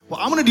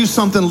I'm going to do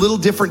something a little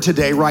different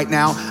today, right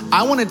now.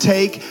 I want to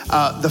take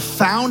the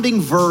founding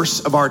verse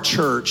of our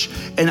church,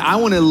 and I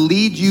want to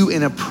lead you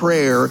in a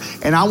prayer,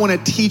 and I want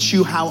to teach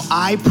you how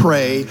I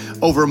pray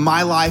over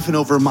my life and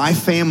over my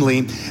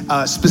family,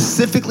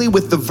 specifically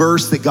with the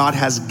verse that God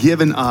has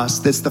given us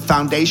that's the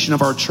foundation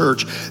of our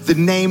church. The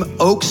name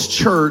Oaks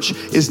Church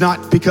is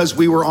not because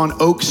we were on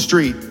Oak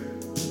Street.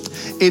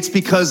 It's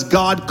because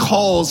God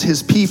calls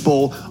his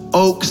people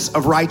oaks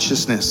of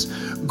righteousness,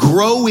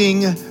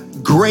 growing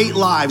great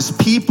lives,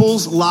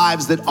 people's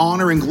lives that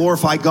honor and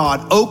glorify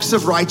God. Oaks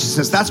of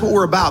righteousness. That's what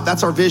we're about.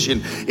 That's our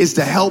vision, is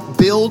to help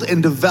build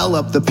and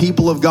develop the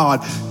people of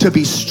God to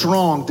be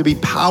strong, to be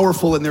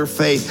powerful in their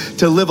faith,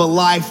 to live a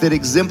life that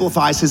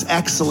exemplifies his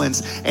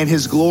excellence and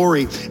his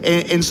glory.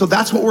 And so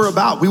that's what we're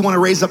about. We want to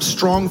raise up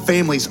strong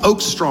families,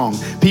 Oak Strong,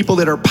 people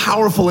that are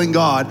powerful in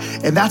God.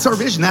 And that's our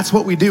vision. That's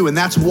what we do. And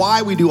that's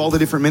why we do all the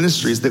different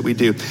ministries that we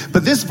do.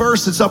 But this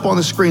verse that's up on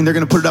the screen, they're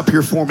going to put it up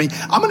here for me.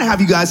 I'm going to have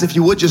you guys, if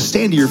you would, just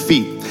stand to your feet.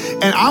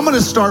 And I'm going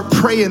to start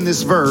praying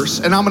this verse,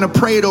 and I'm going to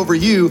pray it over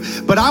you,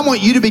 but I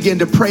want you to begin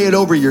to pray it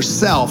over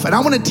yourself. And I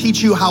want to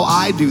teach you how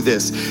I do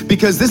this,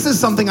 because this is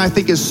something I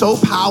think is so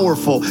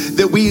powerful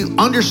that we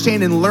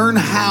understand and learn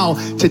how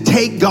to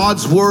take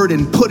God's word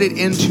and put it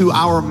into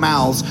our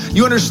mouths.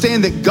 You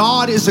understand that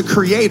God is a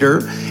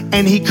creator,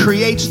 and he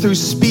creates through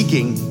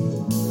speaking.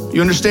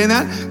 You understand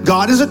that?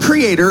 God is a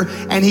creator,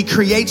 and he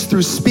creates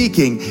through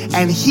speaking.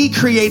 And he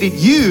created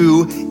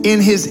you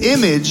in his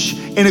image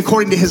and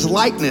according to his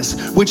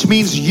likeness, which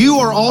means you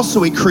are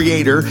also a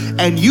creator,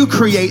 and you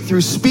create through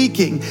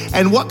speaking.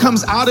 And what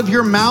comes out of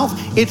your mouth,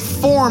 it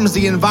forms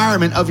the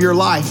environment of your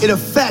life. It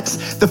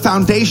affects the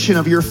foundation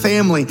of your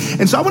family.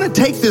 And so I want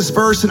to take this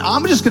verse, and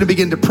I'm just going to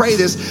begin to pray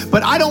this,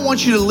 but I don't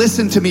want you to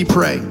listen to me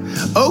pray.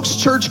 Oaks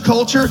Church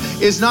culture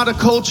is not a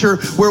culture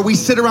where we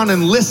sit around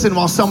and listen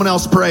while someone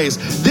else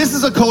prays. This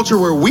is a culture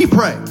where we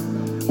pray.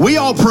 We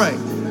all pray.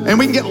 And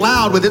we can get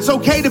loud with it. It's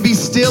okay to be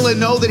still and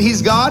know that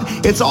he's God.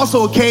 It's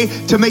also okay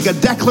to make a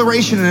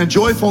declaration and a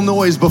joyful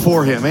noise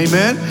before him.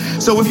 Amen?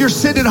 So if you're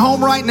sitting at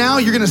home right now,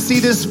 you're going to see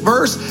this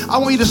verse. I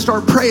want you to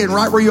start praying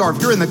right where you are. If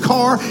you're in the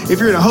car, if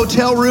you're in a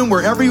hotel room,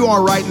 wherever you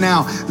are right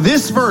now,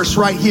 this verse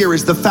right here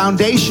is the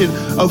foundation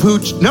of who,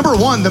 number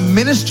one, the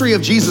ministry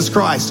of Jesus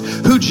Christ,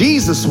 who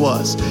Jesus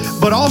was,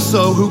 but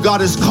also who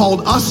God has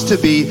called us to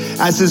be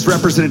as his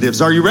representatives.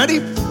 Are you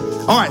ready?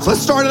 All right, so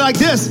let's start it like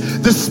this.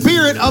 The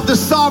Spirit of the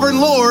sovereign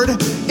Lord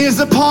is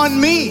upon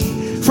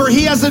me, for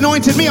he has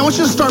anointed me. I want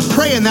you to start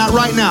praying that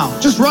right now.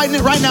 Just writing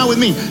it right now with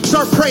me.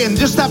 Start praying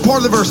just that part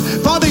of the verse.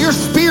 Father, your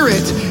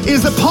Spirit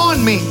is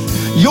upon me.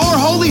 Your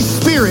Holy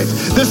Spirit,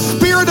 the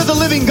Spirit of the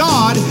living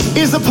God,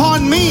 is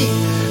upon me.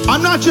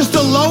 I'm not just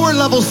a lower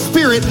level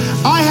spirit.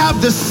 I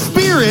have the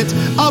Spirit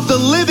of the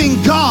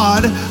living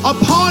God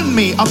upon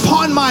me,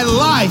 upon my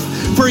life.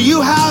 For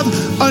you have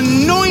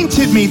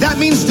anointed me. That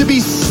means to be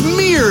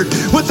smeared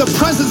with the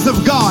presence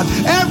of God.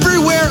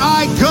 Everywhere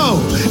I go,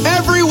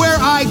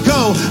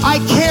 I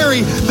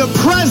carry the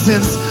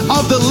presence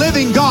of the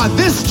living God.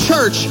 This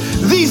church,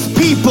 these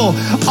people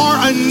are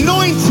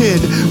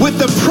anointed with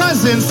the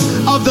presence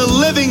of the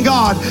living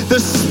God. The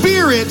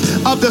Spirit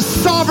of the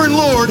sovereign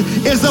Lord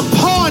is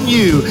upon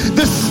you.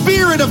 The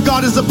Spirit of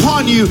God is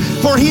upon you,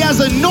 for he has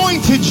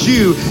anointed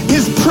you.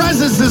 His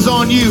presence is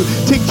on you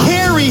to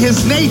carry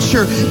his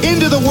nature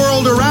into the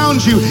world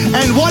around you.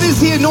 And what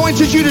has he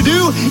anointed you to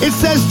do? It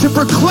says to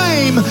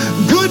proclaim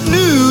good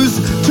news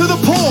to the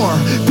poor.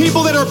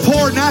 People that are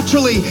poor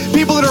naturally,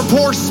 people that are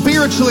poor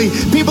spiritually,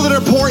 people that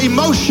are poor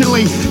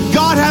emotionally.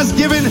 God has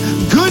given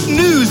good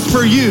news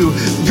for you.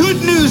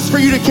 Good news for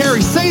you to carry.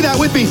 Say that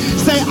with me.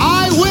 Say,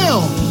 I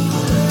will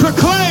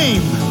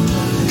proclaim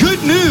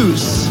good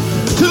news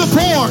to the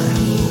poor.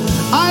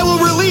 I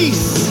will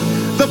release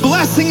the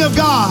blessing of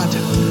God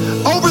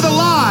over the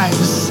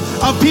lives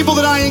of people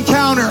that I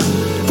encounter.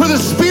 For the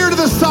Spirit of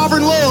the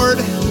sovereign Lord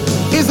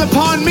is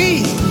upon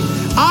me.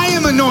 I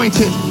am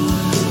anointed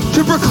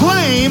to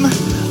proclaim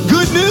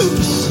good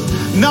news.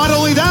 Not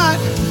only that,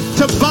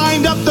 to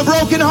bind up the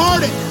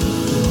brokenhearted.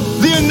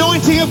 The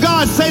anointing of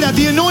God, say that,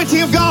 the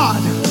anointing of God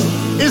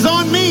is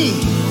on me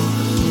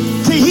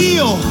to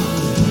heal,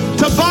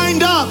 to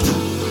bind up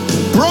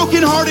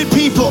brokenhearted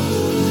people.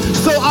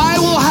 So I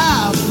will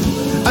have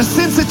a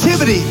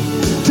sensitivity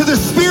to the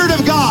Spirit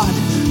of God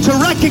to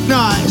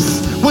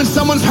recognize when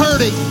someone's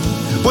hurting,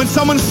 when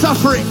someone's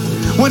suffering,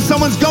 when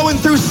someone's going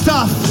through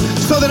stuff,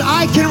 so that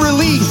I can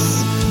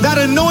release that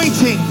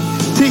anointing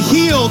to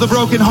heal the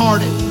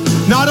brokenhearted.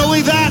 Not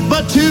only that,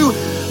 but to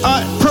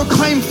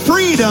proclaim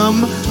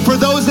freedom for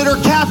those that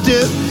are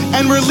captive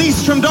and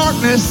release from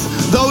darkness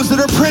those that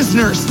are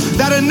prisoners.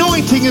 That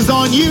anointing is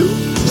on you.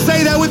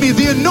 Say that with me.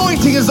 The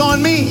anointing is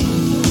on me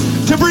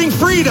to bring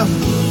freedom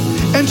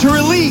and to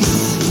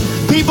release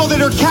people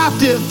that are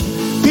captive,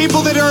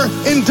 people that are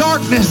in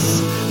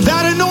darkness.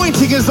 That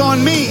anointing is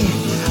on me.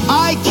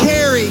 I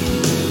carry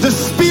the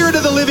Spirit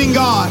of the living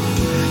God,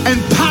 and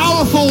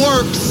powerful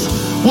works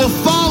will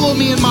follow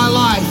me in my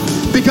life.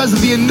 because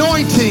of the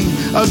anointing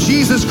of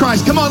Jesus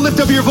Christ. Come on, lift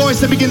up your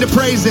voice and begin to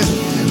praise him.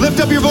 Lift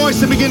up your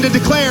voice and begin to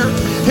declare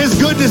his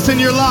goodness in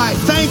your life.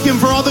 Thank him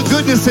for all the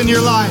goodness in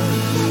your life.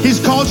 He's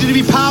called you to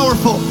be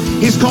powerful.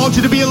 He's called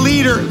you to be a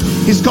leader.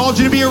 He's called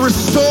you to be a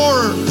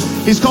restorer.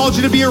 He's called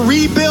you to be a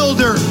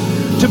rebuilder,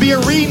 to be a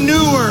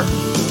renewer.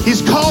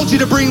 He's called you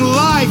to bring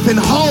life and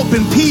hope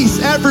and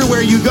peace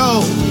everywhere you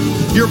go.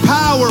 You're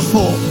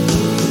powerful.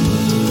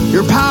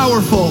 You're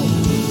powerful.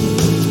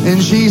 In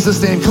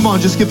Jesus' name. Come on,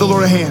 just give the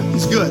Lord a hand.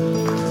 He's good.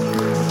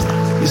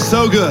 He's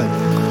so good.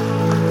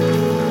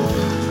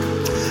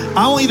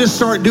 I want you to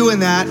start doing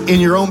that in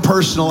your own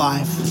personal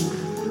life.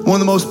 One of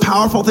the most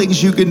powerful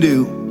things you can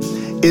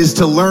do is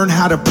to learn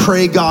how to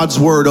pray God's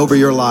word over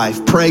your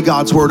life. Pray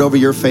God's word over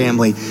your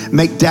family.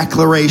 Make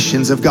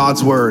declarations of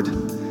God's word.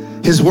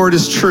 His word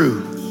is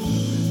true.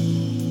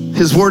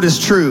 His word is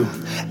true.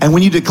 And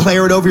when you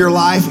declare it over your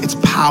life, it's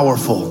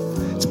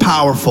powerful. It's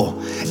powerful.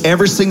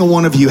 Every single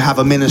one of you have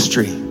a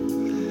ministry.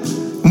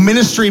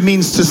 Ministry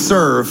means to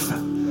serve.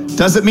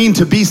 Doesn't mean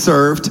to be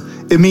served.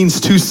 It means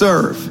to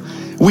serve.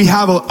 We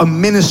have a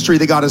ministry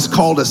that God has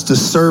called us to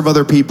serve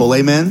other people.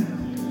 Amen?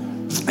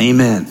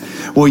 Amen.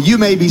 Well, you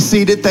may be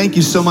seated. Thank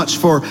you so much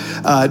for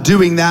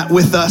doing that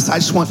with us. I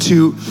just want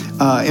to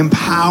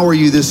empower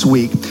you this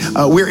week.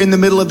 We're in the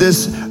middle of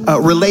this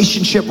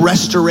relationship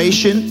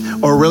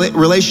restoration or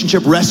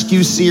relationship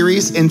rescue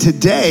series. And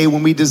today,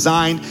 when we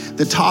designed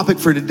the topic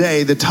for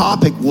today, the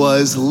topic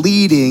was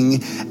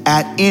leading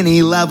at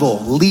any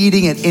level.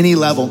 Leading at any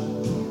level.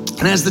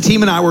 And as the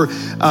team and I were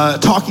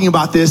talking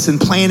about this and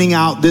planning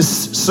out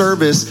this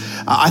service,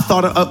 I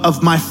thought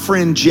of my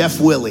friend Jeff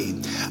Willie.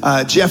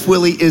 Jeff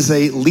Willie is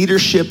a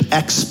leadership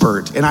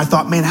expert. And I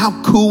thought, man,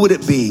 how cool would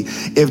it be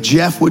if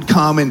Jeff would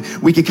come and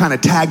we could kind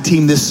of tag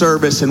team this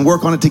service and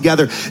work on it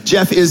together.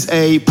 Jeff is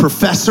a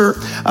professor.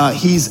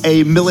 He's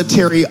a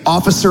military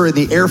officer in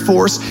the Air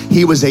Force.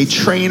 He was a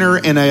trainer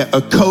and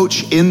a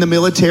coach in the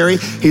military.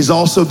 He's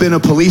also been a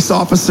police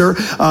officer.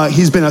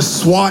 He's been a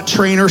SWAT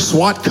trainer,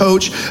 SWAT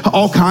coach,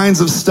 all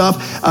kinds of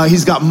stuff.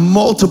 He's got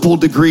multiple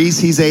degrees.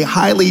 He's a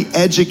highly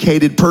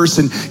educated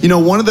person. You know,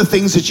 one of the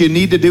things that you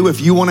need to do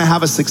if you want to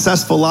have a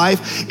successful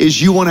life is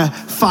you want to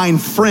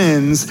find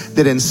friends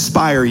that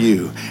inspire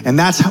you. And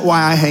that's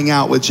why I hang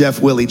out with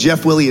Jeff Willie.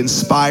 Jeff Willie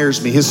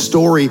inspires me. His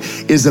story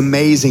is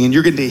amazing, and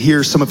you're going to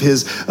hear some of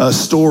his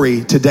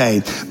story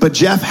today. But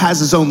Jeff has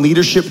his own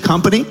leadership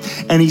company,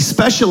 and he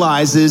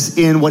specializes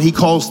in what he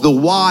calls the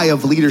why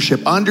of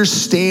leadership,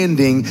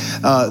 understanding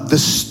the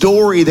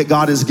story that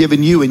God has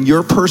given you in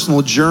your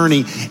personal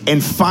journey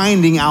and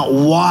finding out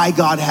why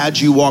God had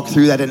you walk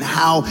through that and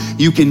how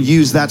you can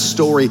use that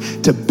story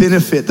to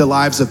benefit the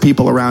lives of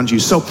people around you.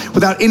 So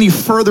without any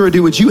further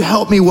ado, would you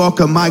help me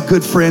welcome my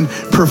good friend,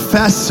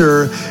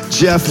 Professor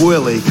Jeff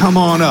Willie. Come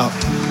on up.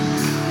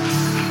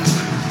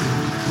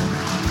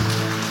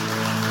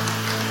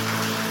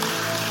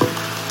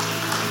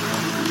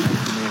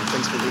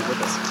 Thanks for being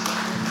with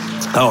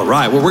us. All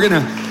right, well, we're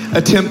going to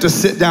attempt to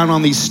sit down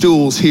on these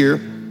stools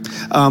here.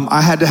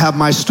 I had to have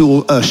my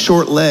stool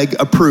short leg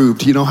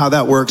approved. You know how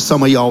that works.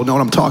 Some of y'all know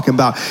what I'm talking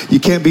about. You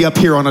can't be up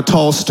here on a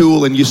tall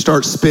stool and you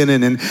start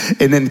spinning and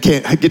then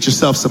can't get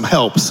yourself some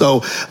help.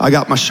 So I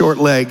got my short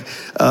leg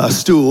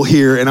stool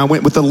here, and I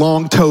went with the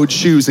long-toed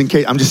shoes in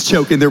case. I'm just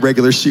joking, they're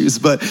regular shoes.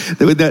 But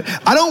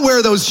I don't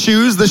wear those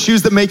shoes, the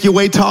shoes that make you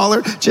way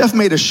taller. Jeff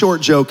made a short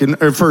joke in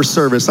first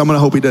service. I'm going to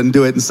hope he doesn't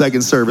do it in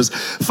second service.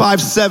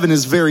 5'7"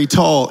 is very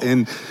tall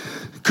in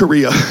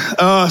Korea.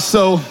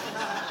 So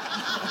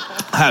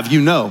have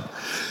you know.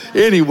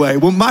 Anyway,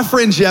 well, my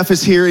friend Jeff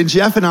is here, and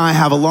Jeff and I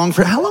have a long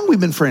friend. How long have we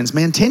been friends,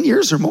 man? 10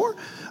 years or more?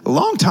 A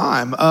long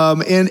time.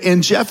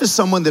 And Jeff is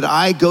someone that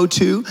I go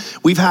to.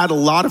 We've had a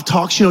lot of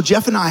talks. You know,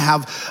 Jeff and I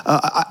have,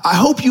 I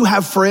hope you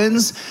have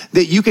friends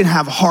that you can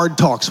have hard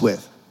talks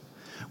with.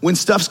 When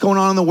stuff's going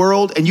on in the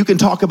world and you can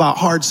talk about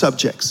hard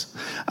subjects.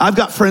 I've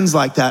got friends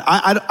like that.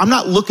 I'm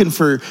not looking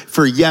for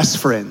yes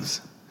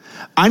friends.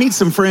 I need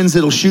some friends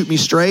that'll shoot me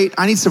straight.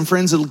 I need some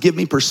friends that'll give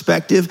me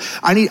perspective.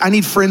 I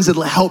need friends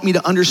that'll help me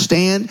to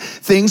understand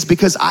things,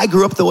 because I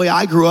grew up the way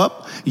I grew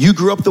up. You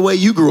grew up the way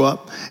you grew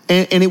up.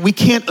 And we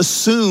can't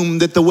assume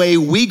that the way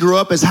we grew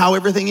up is how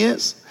everything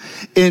is.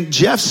 In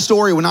Jeff's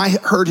story, when I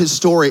heard his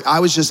story, I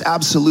was just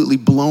absolutely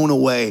blown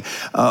away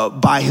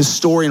by his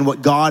story and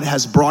what God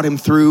has brought him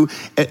through,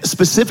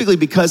 specifically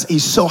because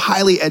he's so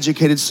highly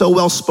educated, so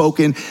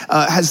well-spoken,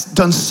 has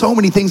done so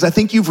many things. I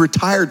think you've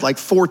retired like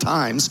 4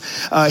 times.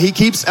 He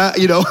keeps,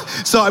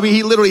 so I mean,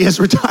 he literally has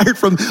retired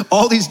from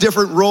all these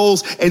different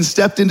roles and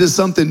stepped into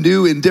something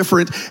new and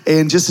different,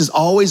 and just is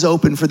always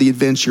open for the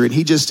adventure. And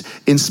he just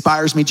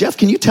inspires me. Jeff,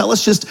 can you tell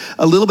us just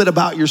a little bit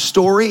about your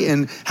story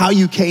and how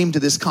you came to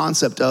this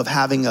concept of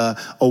having a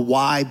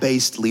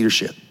why-based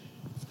leadership?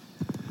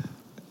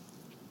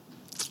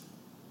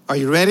 Are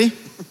you ready?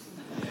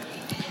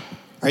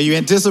 Are you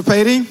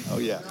anticipating? Oh,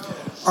 yeah.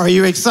 Are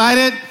you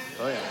excited?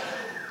 Oh, yeah.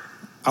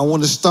 I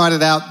want to start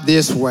it out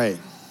this way.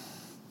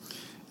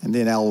 And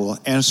then I will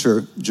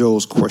answer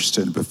Joel's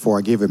question before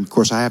I give him. Of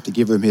course, I have to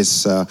give him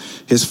his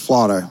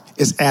fodder,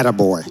 his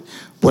attaboy.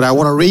 But I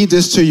want to read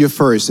this to you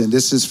first, and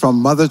this is from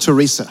Mother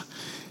Teresa.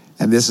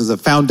 And this is a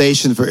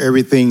foundation for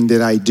everything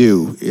that I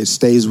do. It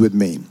stays with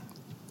me.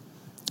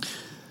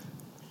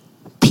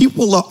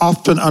 People are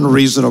often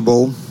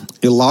unreasonable,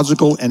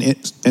 illogical,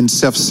 and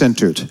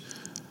self-centered.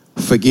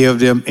 Forgive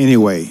them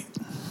anyway.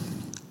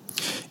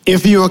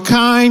 If you are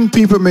kind,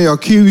 people may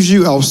accuse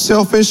you of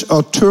selfish,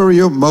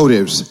 ulterior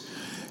motives.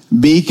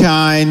 Be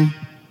kind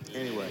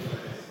anyway.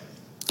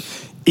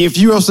 If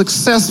you are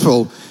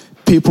successful,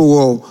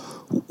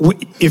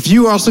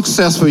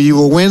 you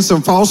will win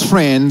some false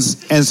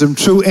friends and some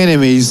true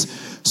enemies.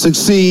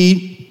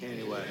 Succeed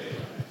anyway.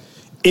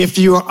 If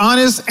you are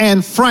honest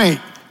and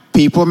frank,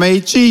 people may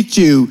cheat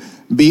you.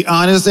 Be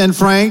honest and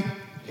frank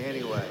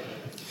anyway.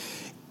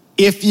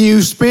 If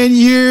you spend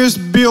years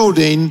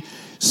building,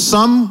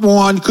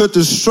 someone could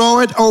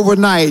destroy it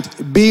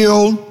overnight.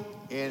 Build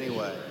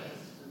anyway.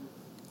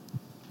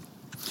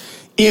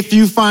 If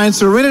you find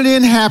serenity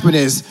and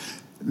happiness,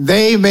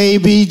 they may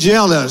be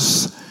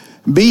jealous.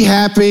 Be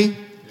happy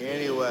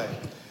anyway.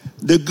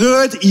 The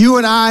good you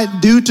and I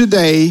do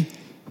today,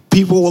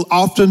 people will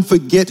often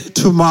forget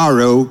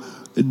tomorrow.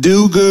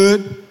 Do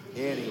good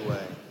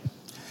anyway.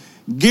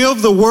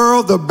 Give the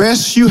world the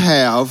best you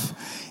have,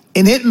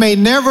 and it may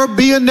never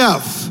be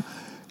enough.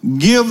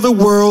 Give the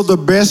world the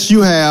best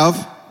you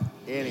have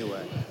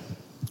anyway.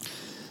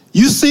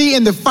 You see,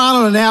 in the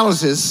final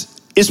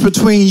analysis, it's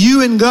between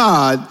you and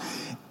God.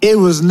 It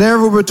was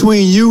never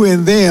between you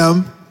and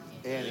them.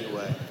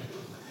 Anyway.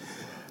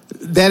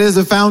 That is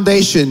the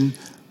foundation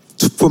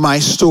for my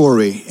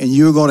story, and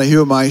you're going to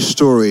hear my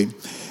story.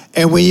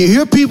 And when you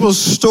hear people's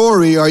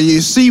story or you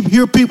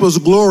hear people's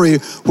glory,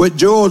 what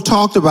Joel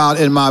talked about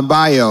in my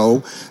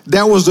bio,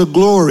 that was the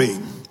glory.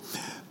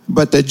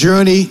 But the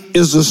journey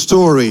is the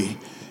story.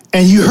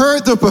 And you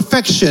heard the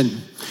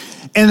perfection,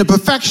 and the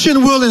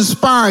perfection will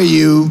inspire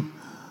you,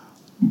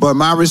 but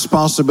my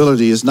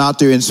responsibility is not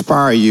to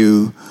inspire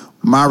you.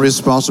 My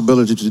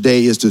responsibility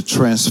today is to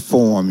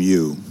transform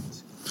you.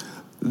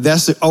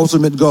 That's the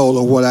ultimate goal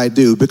of what I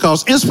do,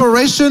 because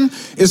inspiration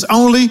is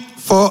only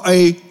for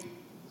a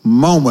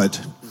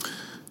moment.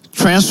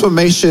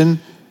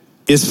 Transformation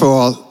is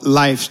for a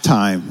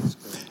lifetime,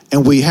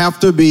 and we have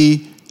to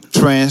be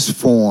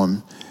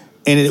transformed.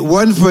 And it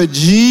wasn't for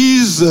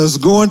Jesus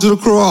going to the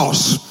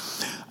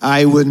cross,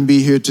 I wouldn't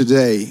be here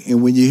today.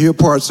 And when you hear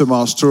parts of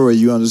my story,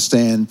 you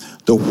understand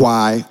the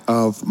why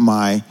of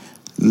my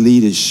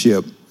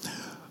leadership.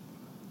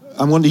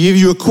 I'm going to give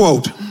you a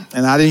quote,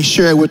 and I didn't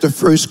share it with the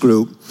first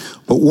group,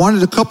 but one of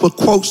the couple of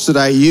quotes that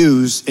I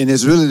use, and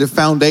it's really the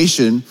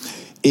foundation,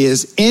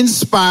 is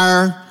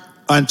inspire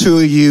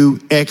until you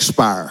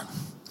expire.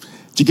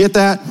 Did you get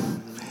that?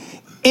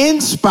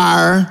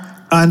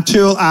 Inspire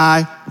until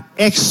I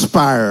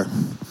expire.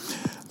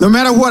 No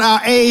matter what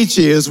our age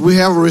is, we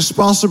have a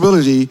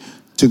responsibility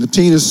to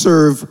continue to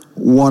serve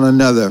one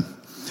another.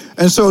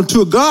 And so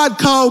until God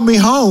called me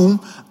home,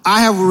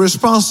 I have a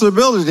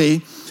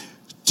responsibility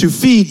to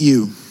feed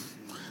you,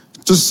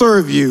 to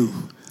serve you.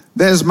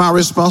 That is my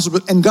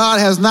responsibility. And God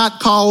has not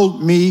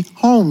called me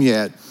home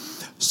yet.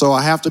 So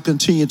I have to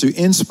continue to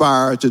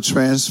inspire, to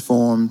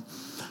transform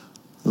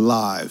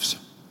lives.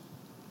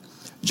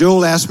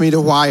 Joel asked me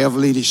the why of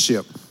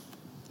leadership.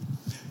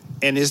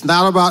 And it's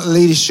not about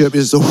leadership,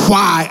 it's the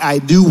why I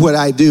do what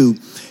I do.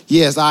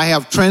 Yes, I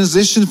have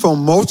transitioned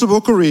from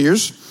multiple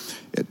careers.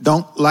 I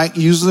don't like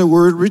using the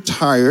word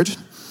retired,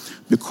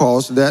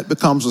 because that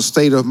becomes a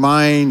state of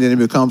mind, and it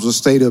becomes a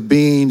state of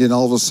being, and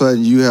all of a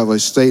sudden you have a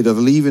state of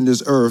leaving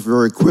this earth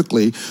very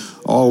quickly.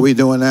 All we're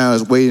doing now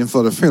is waiting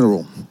for the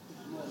funeral.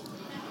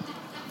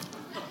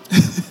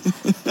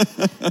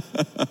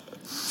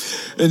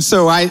 And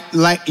so I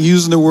like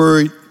using the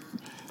word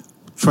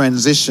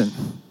transition.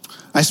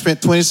 I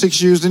spent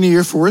 26 years in the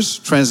Air Force,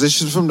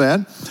 transitioned from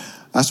that.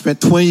 I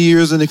spent 20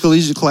 years in the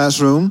collegiate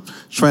classroom,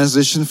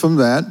 transitioned from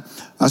that.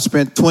 I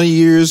spent 20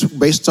 years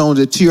based on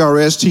the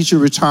TRS, teacher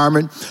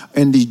retirement,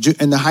 in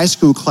the high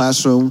school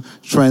classroom,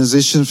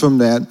 transitioned from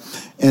that.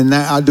 And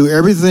now I do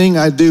everything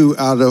I do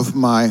out of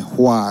my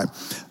why.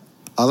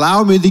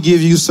 Allow me to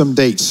give you some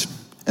dates.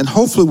 And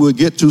hopefully we'll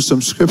get to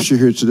some scripture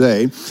here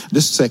today,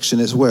 this section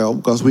as well,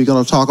 because we're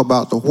going to talk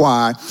about the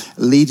why,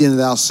 leading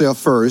oneself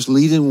first.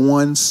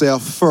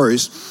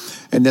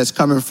 And that's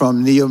coming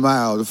from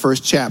Nehemiah, the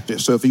first chapter.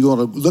 So if you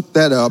want to look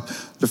that up,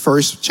 the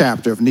first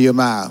chapter of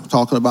Nehemiah,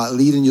 talking about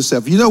leading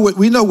yourself. You know what?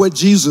 We know what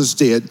Jesus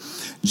did.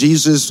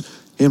 Jesus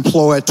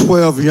employed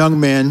 12 young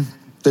men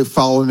to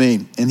follow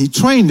me, and he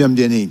trained them,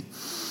 didn't he?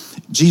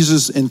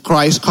 Jesus in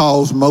Christ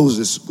calls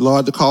Moses,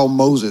 Lord to call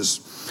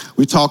Moses.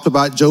 We talked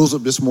about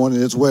Joseph this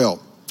morning as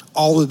well.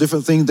 All the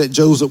different things that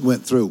Joseph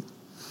went through.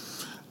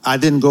 I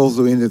didn't go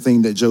through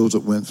anything that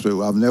Joseph went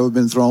through. I've never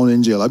been thrown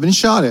in jail. I've been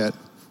shot at,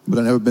 but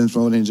I've never been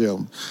thrown in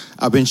jail.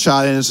 I've been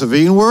shot in the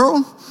civilian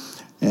world,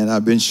 and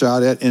I've been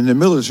shot at in the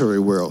military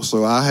world.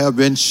 So I have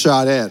been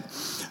shot at.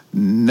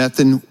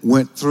 Nothing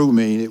went through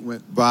me. It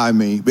went by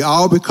me.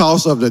 All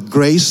because of the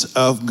grace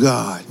of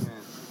God.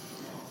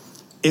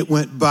 It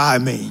went by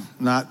me,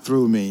 not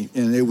through me.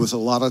 And it was a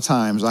lot of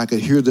times I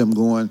could hear them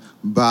going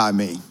by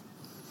me.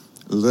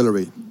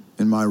 literally,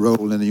 in my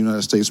role in the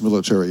United States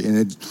military.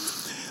 And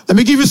let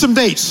me give you some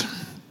dates.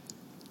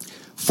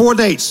 4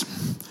 dates,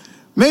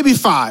 maybe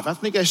 5. I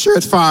think I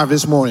shared 5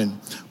 this morning.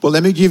 But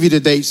let me give you the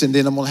dates, and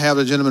then I'm going to have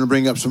the gentleman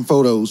bring up some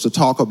photos to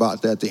talk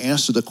about that, to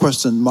answer the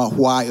question, my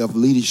why of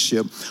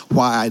leadership,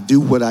 why I do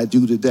what I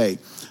do today.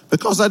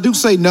 Because I do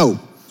say no.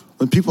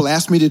 When people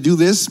ask me to do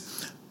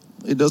this,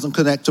 it doesn't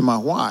connect to my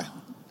why.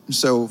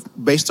 So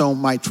based on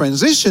my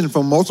transition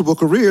from multiple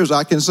careers,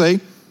 I can say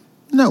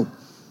no.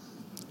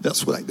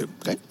 That's what I do,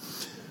 okay?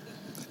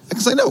 I can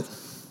say no.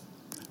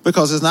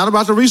 Because it's not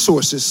about the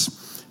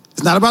resources.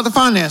 It's not about the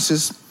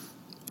finances.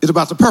 It's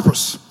about the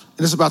purpose.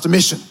 And it's about the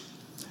mission.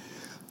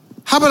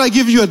 How about I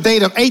give you a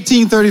date of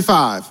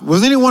 1835?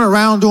 Was anyone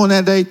around during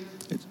that date?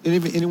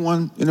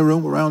 Anyone in the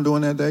room around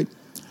during that date?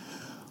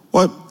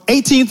 Well,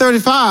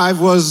 1835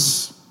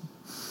 was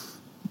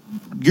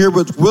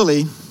Gilbert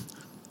Willie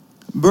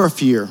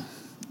birth year,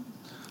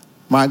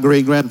 my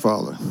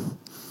great-grandfather.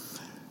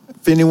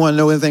 If anyone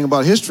know anything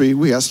about history,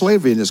 we had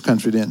slavery in this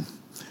country then.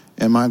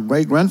 And my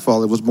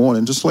great-grandfather was born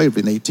into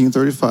slavery in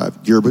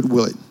 1835, Gilbert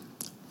Willie.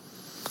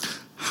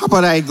 How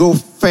about I go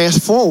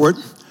fast forward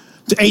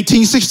to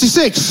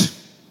 1866?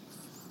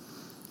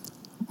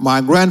 My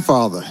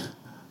grandfather,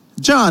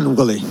 John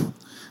Willie.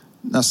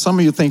 Now, some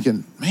of you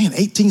thinking, man,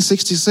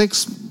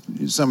 1866?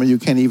 Some of you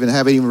haven't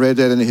even read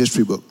that in the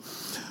history book.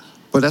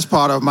 But that's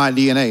part of my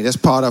DNA. That's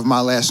part of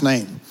my last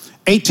name.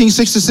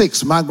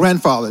 1866, my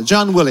grandfather,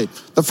 John Willie,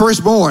 the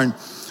firstborn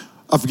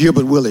of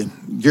Gilbert Willie,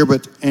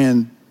 Gilbert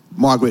and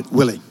Margaret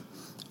Willie,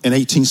 in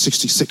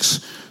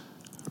 1866,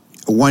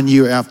 1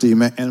 year after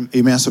the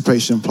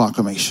Emancipation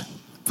Proclamation,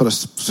 for the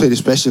state,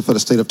 especially for the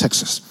state of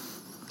Texas.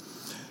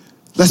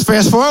 Let's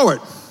fast forward.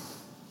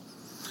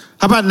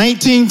 How about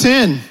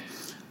 1910?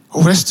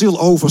 Oh, that's still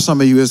old for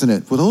some of you, isn't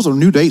it? Well, those are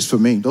new dates for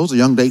me. Those are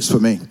young dates for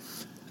me,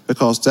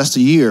 because that's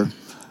the year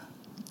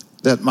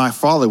that my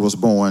father was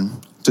born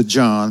to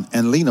John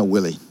and Lena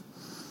Willie,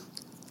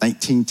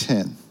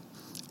 1910.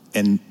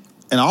 And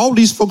all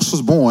these folks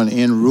was born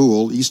in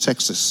rural East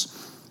Texas.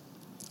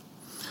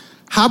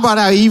 How about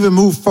I even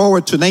move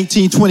forward to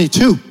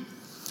 1922?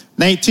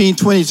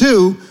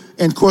 1922,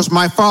 and of course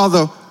my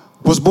father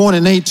was born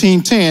in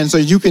 1810, so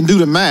you can do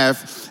the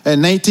math. In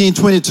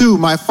 1922,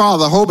 my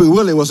father, Hobie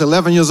Willie, was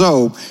 11 years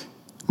old.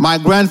 My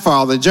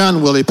grandfather,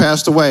 John Willie,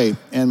 passed away,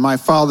 and my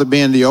father,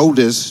 being the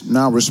oldest,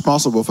 now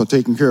responsible for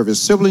taking care of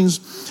his siblings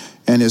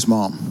and his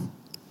mom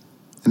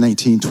in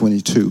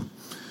 1922.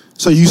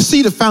 So you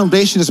see the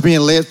foundation that's being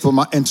led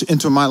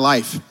into my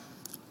life.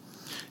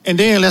 And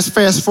then let's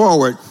fast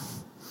forward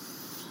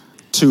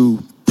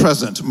to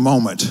present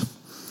moment,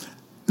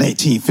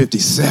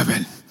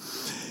 1957.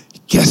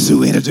 Guess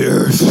who entered the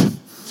earth?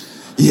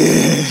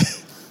 Yeah.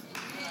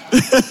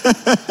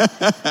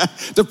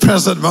 The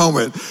present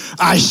moment.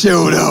 I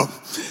showed up,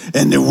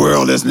 and the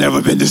world has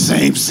never been the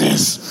same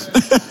since.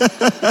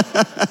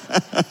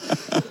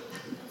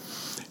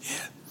 Yeah.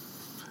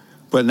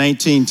 But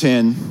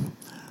 1910,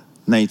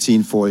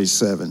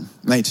 1947,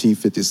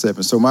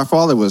 1957. So my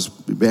father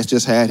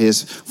just had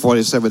his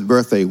 47th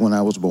birthday when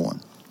I was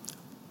born.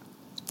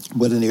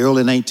 But in the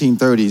early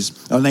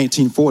 1930s or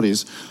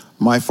 1940s,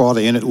 my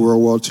father entered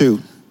World War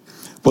II.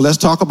 But let's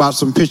talk about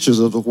some pictures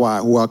of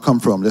who I come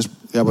from. Let's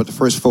have about the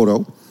first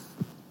photo.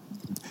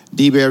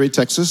 DeBerry,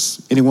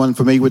 Texas. Anyone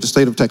familiar with the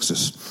state of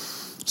Texas?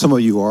 Some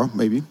of you are,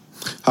 maybe.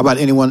 How about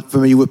anyone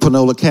familiar with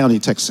Panola County,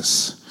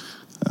 Texas?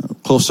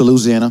 Close to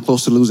Louisiana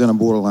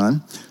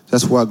borderline.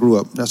 That's where I grew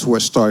up. That's where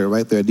it started,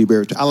 right there,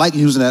 DeBerry. I like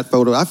using that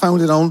photo. I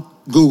found it on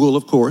Google,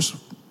 of course.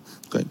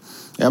 Okay.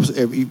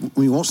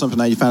 When you want something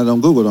now, you find it on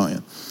Google, don't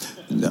you?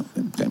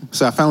 Okay.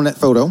 So I found that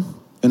photo,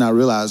 and I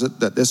realized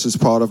that this is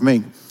part of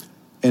me.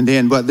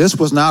 But this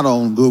was not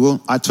on Google.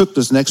 I took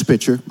this next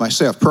picture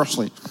myself,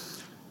 personally.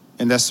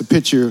 And that's the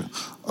picture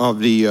of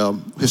the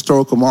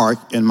historical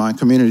mark in my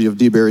community of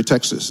DeBerry,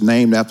 Texas,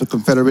 named after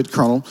Confederate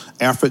Colonel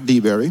Alfred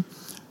DeBerry,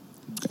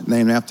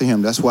 named after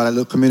him. That's why that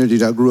little community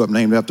that I grew up,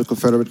 named after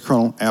Confederate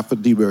Colonel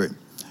Alfred DeBerry.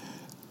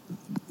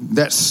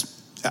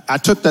 I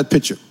took that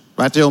picture.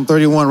 Right there on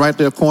 31, right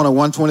there, corner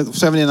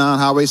 179,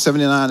 Highway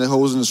 79 that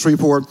goes into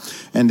Shreveport,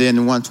 and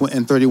then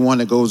 31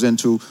 that goes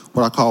into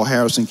what I call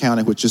Harrison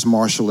County, which is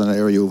Marshall and the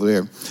area over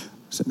there.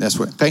 So that's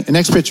what. Okay, the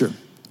next picture.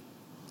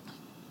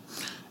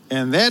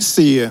 And that's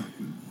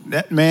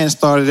that man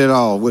started it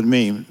all with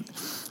me.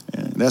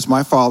 And that's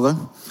my father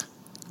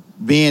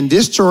being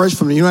discharged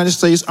from the United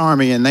States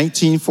Army in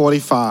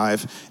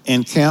 1945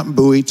 in Camp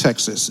Bowie,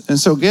 Texas. And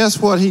so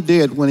guess what he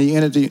did when he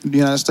entered the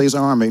United States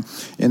Army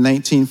in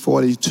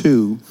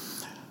 1942,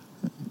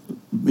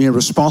 being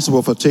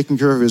responsible for taking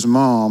care of his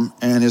mom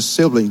and his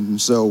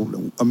siblings.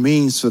 So a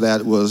means for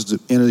that was to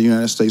enter the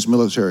United States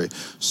military.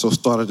 So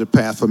started the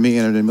path for me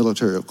entering the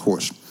military, of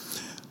course.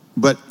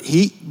 But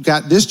he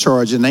got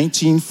discharged in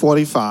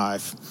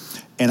 1945.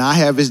 And I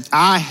have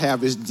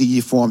his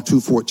DE Form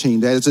 214.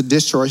 That is a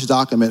discharge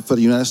document for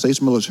the United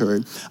States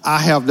military. I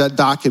have that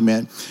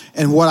document.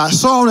 And what I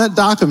saw in that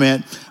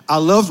document, I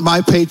loved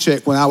my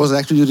paycheck when I was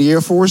actually do the Air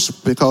Force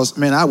because,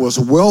 man, I was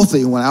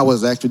wealthy when I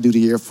was actually do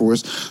the Air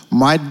Force.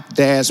 My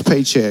dad's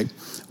paycheck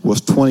was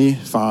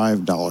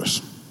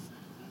 $25.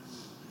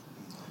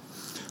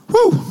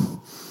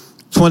 Whew,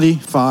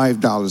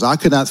 $25. I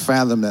could not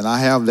fathom that. I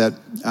have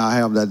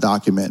that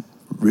document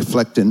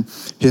reflecting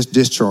his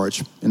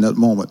discharge in that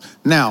moment.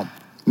 Now,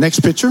 next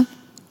picture,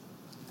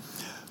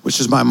 which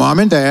is my mom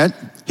and dad.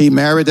 He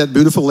married that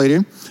beautiful lady,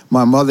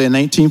 my mother, in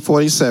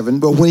 1947.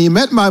 But when he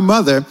met my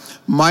mother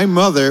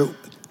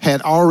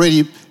had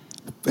already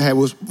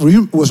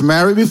was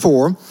married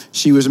before.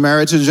 She was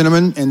married to a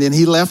gentleman, and then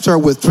he left her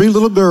with 3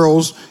 little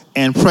girls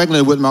and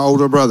pregnant with my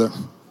older brother.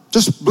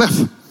 Just bluff.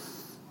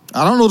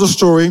 I don't know the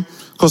story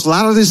because a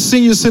lot of these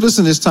senior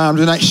citizens this time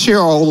did not share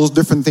all those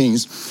different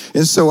things.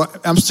 And so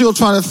I'm still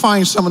trying to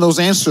find some of those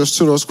answers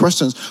to those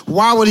questions.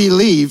 Why would he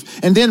leave?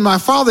 And then my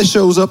father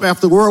shows up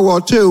after World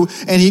War II,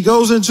 and he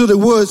goes into the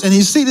woods, and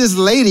he sees this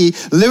lady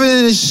living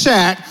in his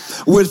shack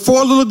with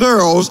 4 little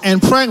girls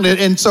and pregnant.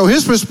 And so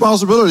his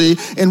responsibility,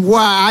 and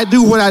why I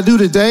do what I do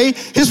today,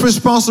 his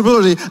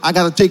responsibility, I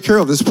got to take care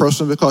of this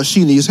person because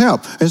she needs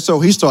help. And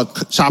so he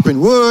started chopping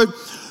wood,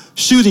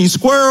 shooting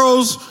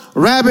squirrels,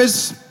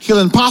 rabbits,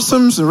 killing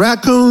possums and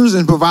raccoons,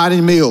 and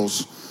providing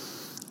meals,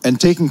 and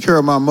taking care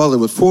of my mother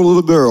with 4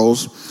 little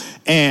girls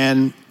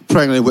and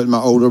pregnant with my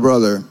older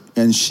brother.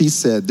 And she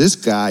said, this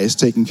guy is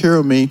taking care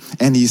of me,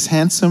 and he's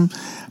handsome.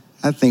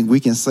 I think we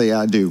can say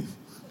I do.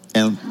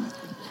 And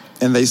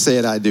they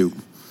said I do.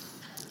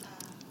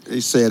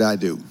 They said I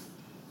do.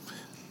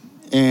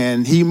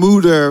 And he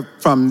moved her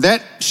from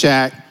that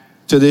shack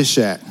to this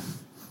shack.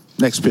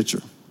 Next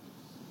picture.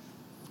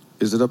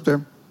 Is it up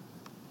there?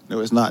 No,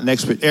 it's not.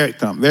 Next picture. There it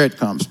comes. There it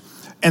comes.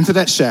 And to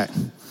that shack.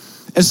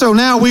 And so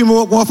now we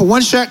move on from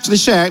one shack to the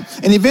shack,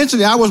 and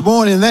eventually I was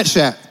born in that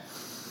shack.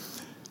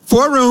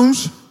 4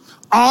 rooms,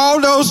 all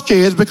those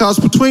kids, because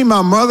between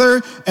my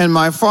mother and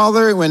my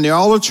father, when they're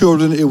all the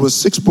children, it was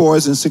 6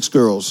 boys and 6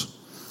 girls.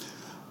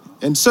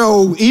 And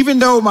so even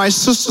though my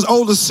sister's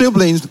older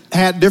siblings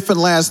had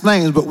different last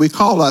names, but we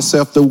called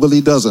ourselves the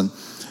Willie Dozen.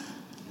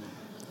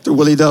 The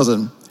Willie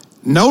Dozen.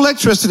 No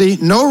electricity,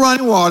 no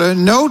running water,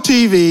 no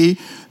TV,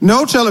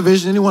 no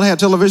television. Anyone had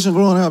television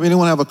growing up?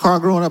 Anyone have a car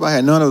growing up? I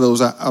had none of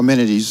those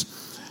amenities.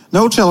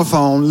 No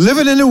telephone,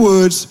 living in the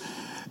woods.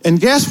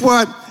 And guess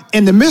what?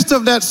 In the midst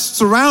of that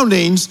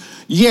surroundings,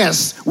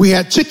 yes, we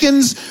had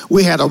chickens,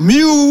 we had a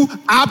mule.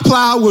 I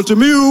plowed with the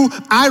mule.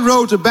 I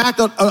rode the back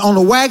on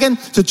a wagon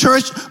to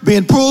church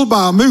being pulled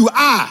by a mule.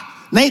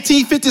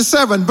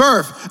 1957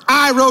 birth,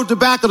 I rode the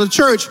back of the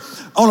church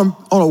on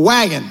a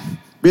wagon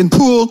being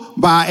pulled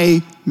by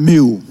a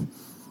mule.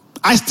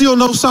 I still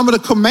know some of the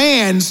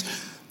commands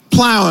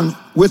plowing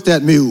with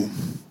that mule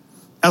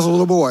as a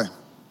little boy.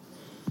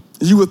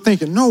 You were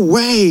thinking, no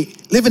way,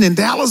 living in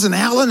Dallas and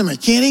Allen and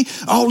McKinney,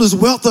 all this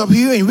wealth up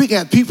here, and we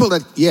got people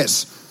that,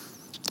 yes,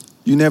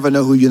 you never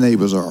know who your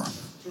neighbors are.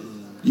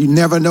 You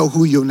never know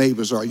who your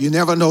neighbors are. You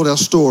never know their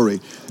story.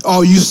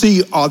 All you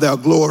see are their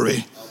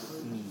glory.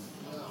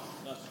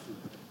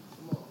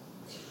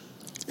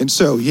 And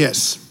so,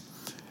 yes,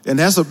 and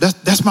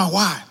that's my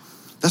why.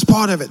 That's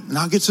part of it, and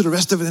I'll get to the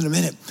rest of it in a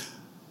minute.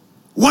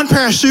 1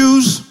 pair of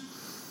shoes,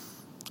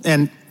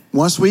 and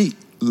once we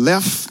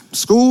left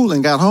school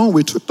and got home,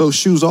 we took those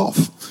shoes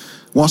off.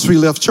 Once we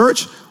left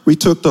church, we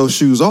took those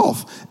shoes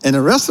off. And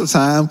the rest of the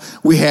time,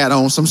 we had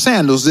on some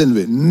sandals, didn't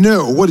we?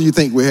 No, what do you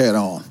think we had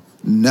on?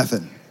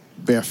 Nothing.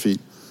 Bare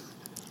feet.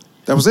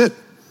 That was it.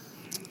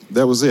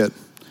 That was it.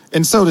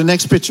 And so the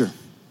next picture,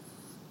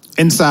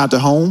 inside the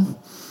home.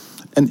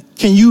 And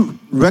can you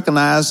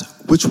recognize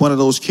which one of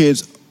those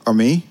kids are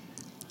me?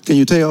 Can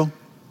you tell?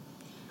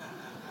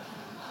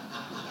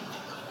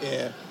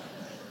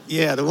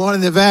 Yeah, the one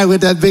in the back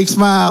with that big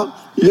smile.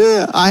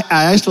 Yeah, I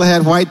actually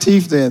had white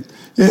teeth then.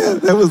 Yeah,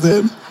 that was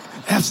it.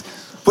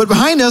 But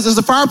behind us is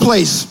the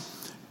fireplace.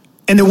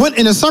 And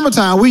in the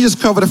summertime, we just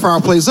cover the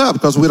fireplace up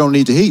because we don't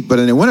need to heat. But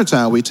in the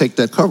wintertime, we take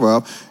that cover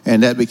up,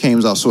 and that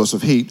becomes our source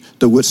of heat.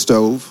 The wood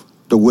stove,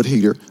 the wood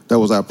heater, that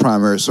was our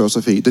primary source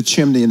of heat. The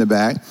chimney in the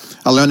back.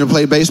 I learned to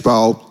play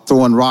baseball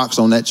throwing rocks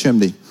on that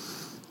chimney,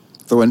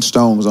 throwing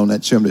stones on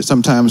that chimney.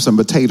 Sometimes some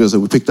potatoes that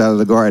we picked out of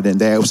the garden, and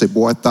Dad would say,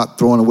 boy, I thought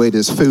throwing away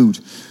this food.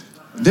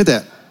 Did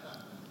that.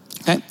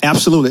 Okay,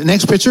 absolutely.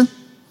 Next picture.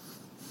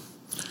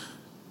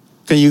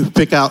 Can you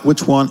pick out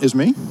which one is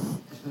me?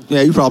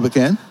 Yeah, you probably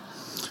can.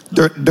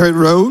 Dirt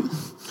road.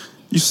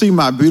 You see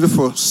my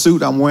beautiful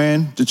suit I'm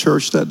wearing to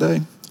church that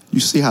day?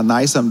 You see how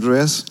nice I'm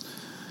dressed?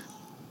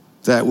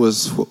 That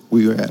was what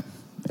we were at.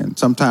 And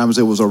sometimes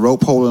it was a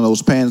rope holding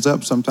those pants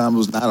up. Sometimes it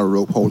was not a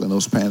rope holding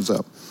those pants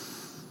up.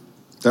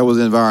 That was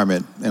the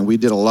environment, and we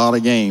did a lot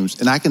of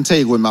games. And I can tell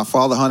you, when my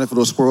father hunted for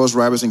those squirrels,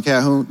 rabbits,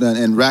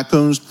 and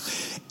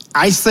raccoons,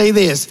 I say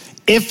this: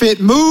 if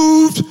it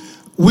moved,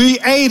 we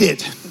ate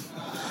it,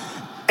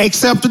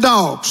 except the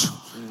dogs.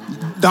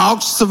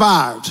 Dogs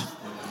survived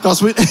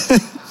because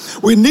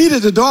we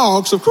needed the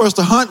dogs, of course,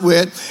 to hunt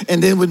with,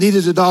 and then we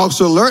needed the dogs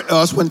to alert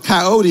us when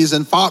coyotes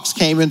and fox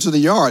came into the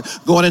yard,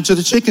 going into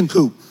the chicken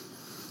coop.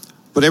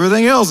 But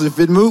everything else, if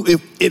it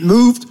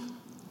moved,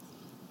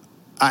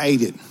 I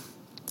ate it.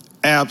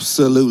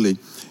 Absolutely.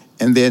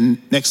 And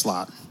then next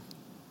slide.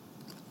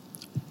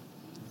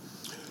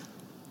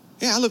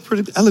 Yeah, I look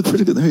pretty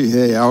good.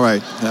 Yeah, all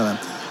right.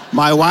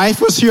 My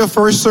wife was here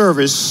first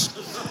service.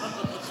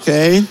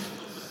 Okay.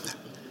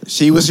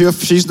 She was here.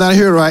 She's not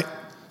here, right?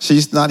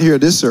 She's not here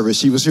this service.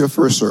 She was here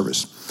first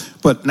service.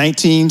 But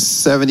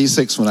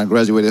 1976, when I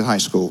graduated high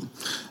school,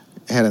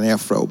 I had an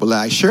afro. But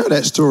I share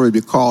that story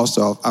because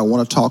I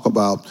want to talk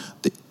about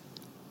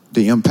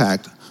the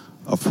impact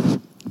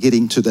of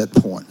getting to that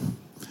point,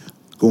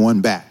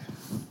 going back.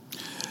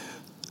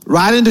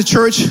 Riding to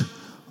church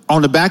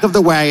on the back of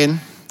the wagon,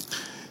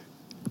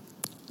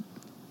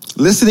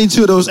 listening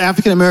to those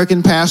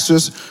African-American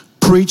pastors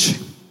preach,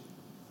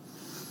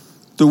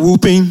 the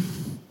whooping,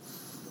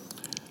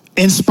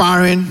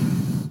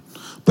 inspiring,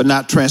 but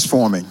not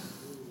transforming.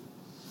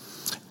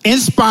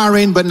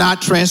 Inspiring, but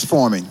not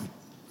transforming.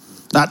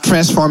 Not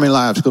transforming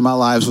lives, because my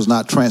lives was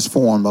not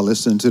transformed by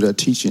listening to their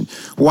teaching.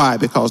 Why?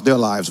 Because their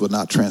lives were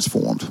not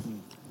transformed.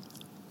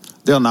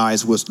 Their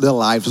lives was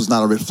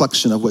not a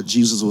reflection of what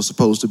Jesus was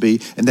supposed to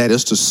be, and that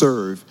is to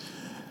serve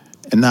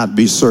and not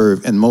be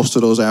served. And most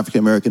of those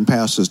African-American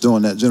pastors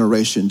during that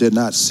generation did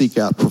not seek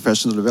out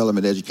professional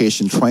development,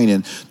 education,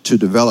 training to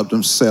develop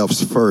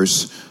themselves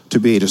first to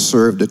be able to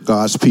serve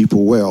God's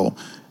people well.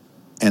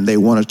 And they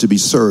wanted to be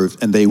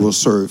served, and they will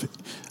serve.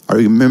 I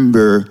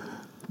remember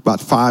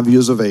about 5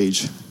 years of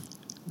age,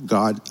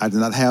 I did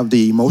not have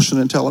the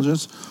emotional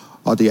intelligence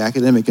or the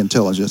academic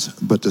intelligence,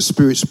 but the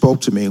Spirit spoke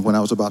to me when I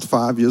was about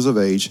 5 years of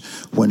age,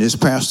 when this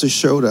pastor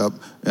showed up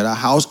at a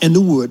house in the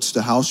woods,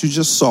 the house you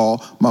just saw.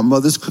 My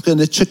mother's cooking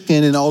the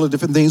chicken and all the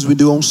different things we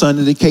do on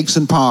Sunday, the cakes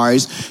and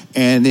pies.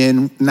 And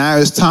then now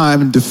it's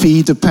time to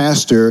feed the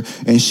pastor,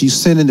 and she's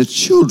sending the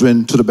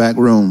children to the back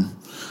room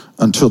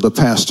until the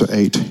pastor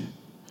ate.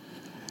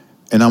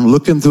 And I'm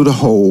looking through the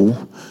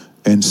hole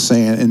and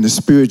saying, and the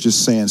Spirit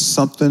just saying,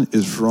 something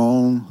is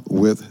wrong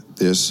with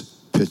this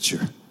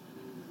picture.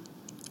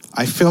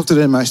 I felt it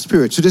in my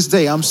spirit. To this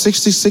day, I'm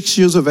 66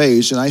 years of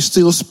age, and I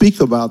still speak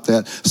about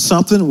that.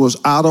 Something was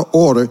out of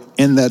order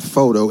in that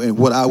photo and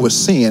what I was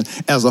seeing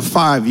as a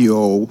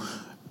 5-year-old.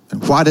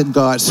 And why did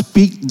God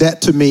speak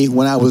that to me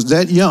when I was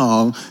that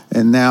young?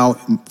 And now,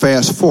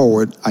 fast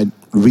forward, the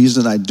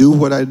reason I do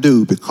what I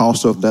do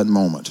because of that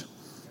moment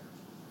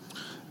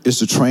is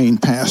to train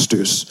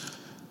pastors.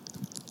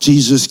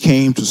 Jesus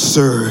came to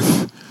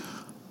serve,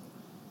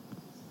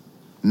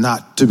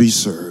 not to be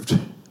served.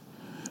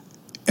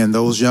 And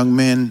those young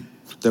men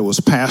that was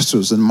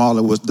pastors and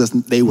modeling,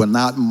 they were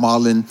not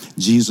modeling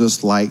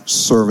Jesus-like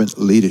servant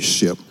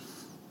leadership.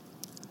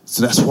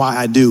 So that's why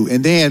I do.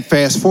 And then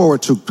fast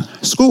forward to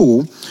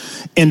school.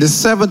 In the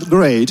 7th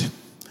grade,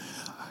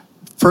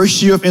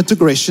 first year of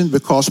integration,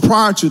 because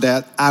prior to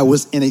that, I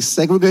was in a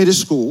segregated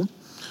school,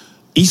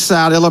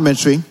 Eastside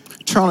Elementary,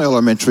 Turner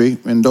Elementary,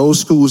 and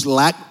those schools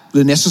lacked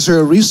the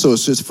necessary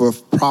resources for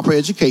proper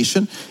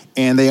education,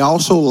 and they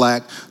also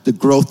lack the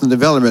growth and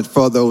development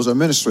for those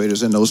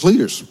administrators and those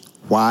leaders.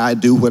 Why I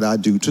do what I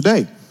do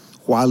today.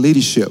 Why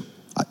leadership.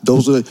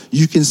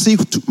 You can see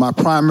my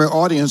primary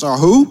audience are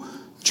who?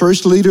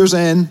 Church leaders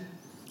and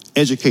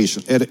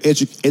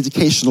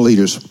educational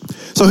leaders.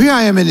 So here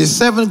I am in the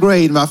 7th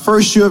grade, my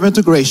first year of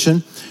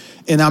integration,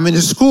 and I'm in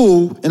a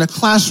school, in a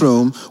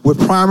classroom with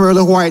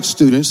primarily white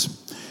students.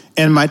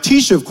 And my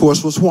teacher, of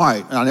course, was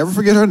white. And I'll never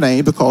forget her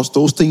name because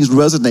those things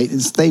resonate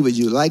and stay with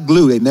you like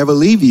glue. They never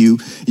leave you.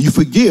 You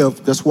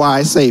forgive. That's why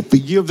I say,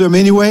 forgive them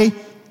anyway.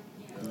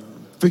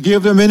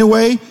 Forgive them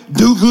anyway.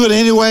 Do good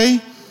anyway.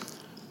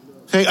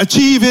 Okay,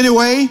 achieve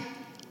anyway.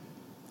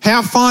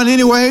 Have fun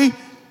anyway.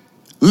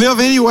 Live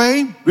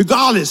anyway,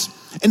 regardless.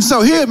 And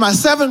so here, my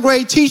 7th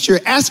grade teacher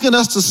asking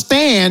us to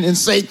stand and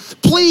say,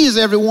 please,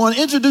 everyone,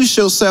 introduce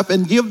yourself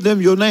and give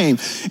them your name.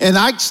 And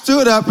I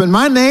stood up, and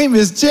my name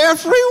is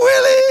Jeffrey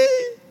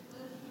Willie.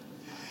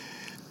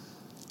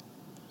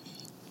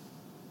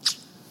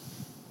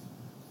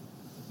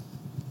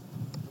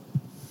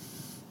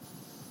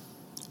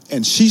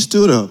 And she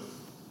stood up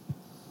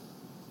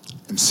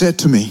and said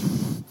to me,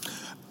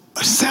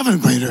 a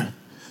 7th grader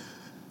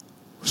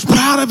was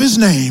proud of his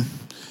name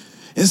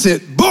and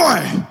said,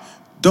 boy,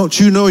 don't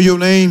you know your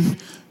name?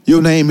 Your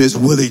name is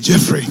Willie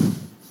Jeffrey.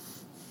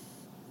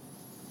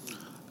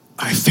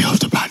 I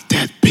felt about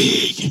that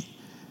big.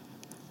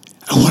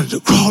 I wanted to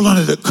crawl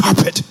under the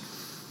carpet.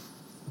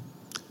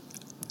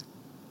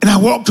 And I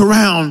walked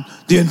around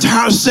the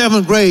entire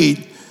 7th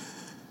grade,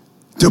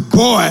 the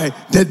boy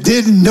that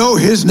didn't know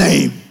his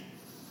name,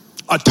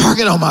 a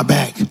target on my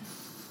back.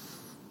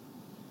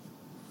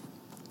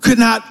 Could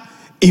not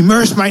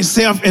immerse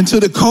myself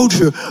into the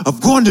culture of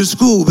going to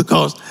school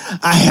because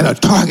I had a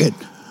target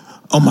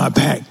on my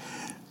back.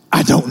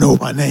 I don't know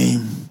my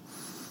name.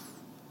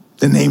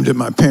 The name that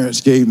my parents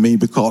gave me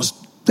because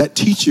that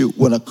teacher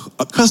was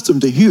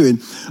accustomed to hearing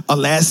a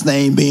last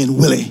name being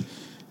Willie.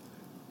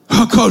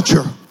 Her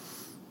culture,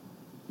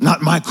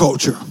 not my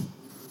culture.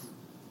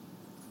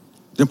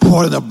 The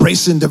importance of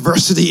embracing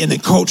diversity in the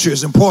culture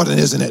is important,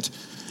 isn't it?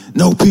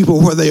 Know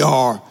people where they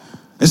are.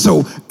 And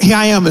so here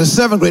I am in the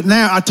 7th grade.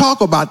 Now I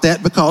talk about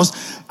that because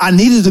I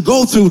needed to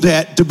go through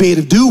that to be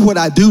able to do what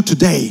I do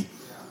today.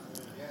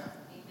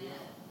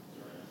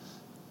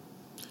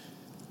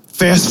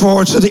 Fast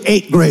forward to the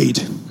 8th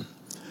grade.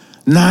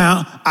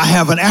 Now I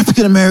have an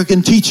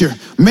African-American teacher,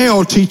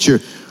 male teacher,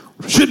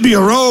 should be a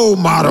role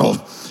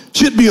model,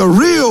 should be a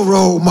real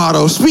role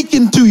model,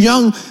 speaking to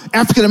young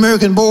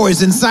African-American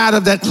boys inside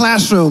of that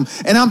classroom.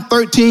 And I'm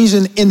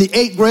 13 in the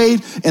 8th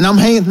grade, and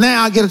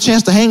now I get a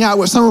chance to hang out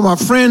with some of my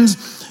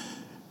friends,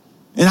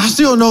 and I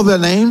still know their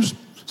names.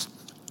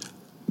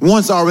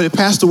 One's already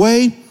passed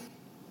away,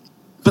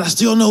 but I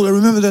still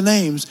remember their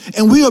names.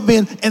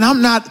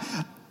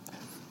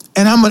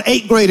 And I'm an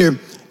 8th grader,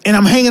 and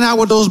I'm hanging out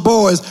with those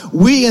boys.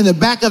 We in the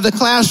back of the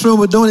classroom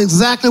were doing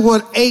exactly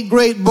what 8th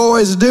grade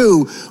boys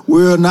do.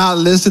 We're not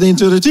listening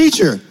to the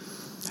teacher.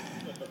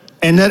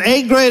 And that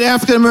 8th grade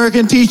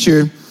African-American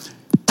teacher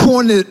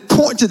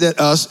pointed at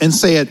us and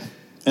said,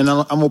 and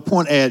I'm not going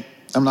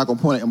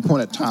to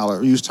point at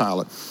Tyler, use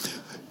Tyler.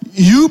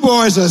 You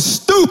boys are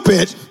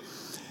stupid,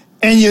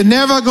 and you're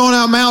never going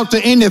to amount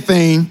to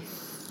anything.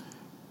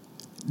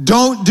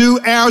 Don't do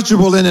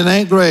algebra in the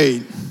 8th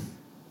grade.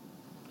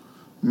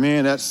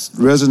 Man, that's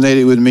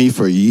resonated with me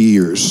for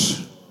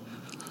years.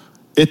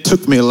 It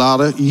took me a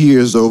lot of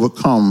years to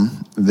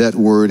overcome that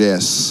word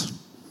S.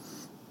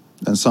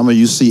 And some of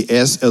you see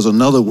S as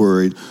another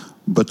word,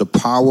 but the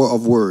power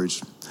of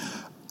words.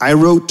 I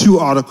wrote 2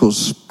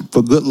 articles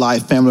for Good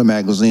Life Family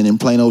Magazine in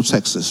Plano,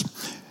 Texas.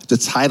 The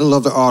title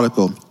of the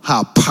article,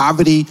 How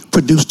Poverty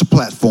Produced a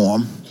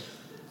Platform.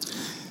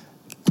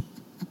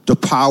 The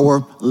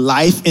power,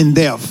 life and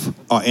death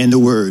are in the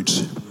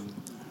words.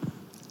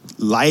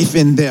 Life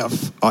and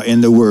death are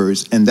in the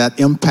words. And that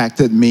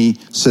impacted me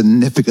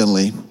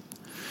significantly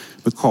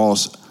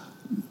because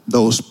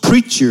those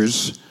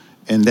preachers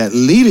and that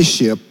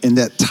leadership and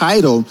that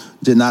title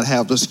did not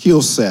have the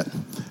skill set.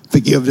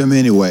 Forgive them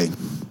anyway.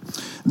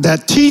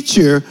 That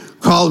teacher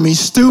called me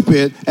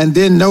stupid and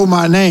didn't know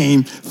my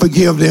name.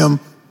 Forgive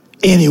them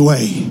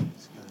anyway.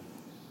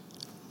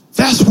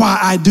 That's why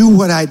I do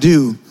what I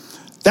do.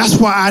 That's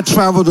why I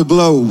travel the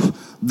globe.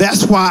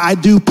 That's why I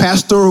do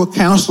pastoral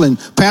counseling,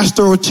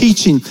 pastoral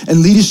teaching,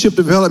 and leadership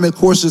development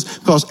courses,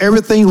 because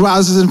everything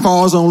rises and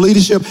falls on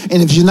leadership.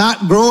 And if you're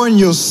not growing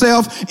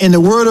yourself in the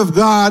Word of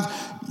God,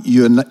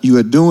 you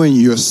are doing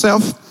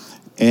yourself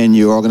and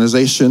your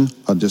organization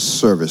a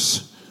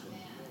disservice.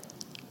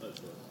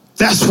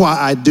 That's why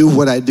I do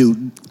what I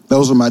do.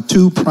 Those are my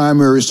 2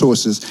 primary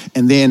sources.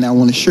 And then I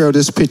want to share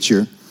this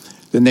picture,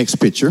 the next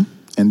picture,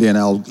 and then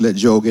I'll let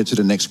Joe get to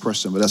the next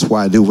question. But that's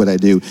why I do what I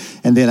do.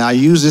 And then I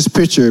use this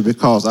picture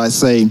because I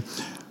say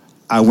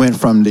I went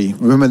from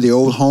remember the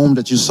old home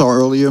that you saw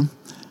earlier?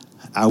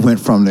 I went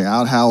from the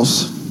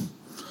outhouse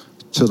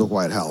to the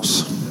White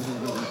House.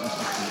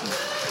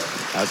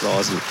 That's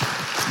awesome.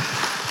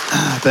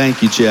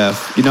 Thank you,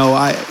 Jeff.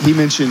 He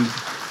mentioned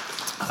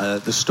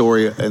the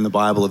story in the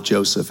Bible of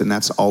Joseph, and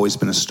that's always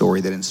been a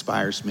story that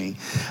inspires me.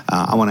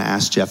 I want to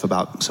ask Jeff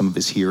about some of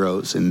his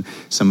heroes and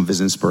some of his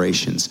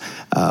inspirations.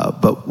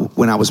 But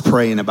when I was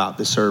praying about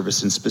the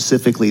service, and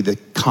specifically the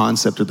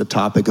concept or the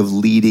topic of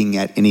leading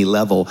at any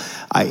level,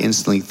 I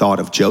instantly thought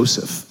of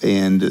Joseph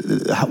and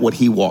what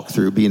he walked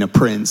through, being a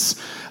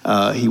prince.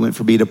 He went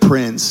from being a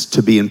prince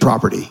to being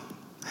property,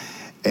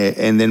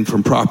 and then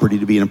from property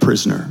to being a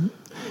prisoner.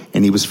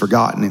 And he was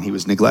forgotten, and he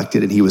was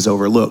neglected, and he was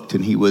overlooked,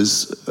 and he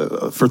was,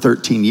 for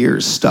 13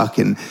 years, stuck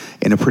in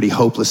a pretty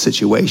hopeless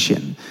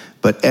situation.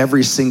 But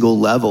every single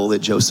level that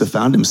Joseph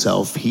found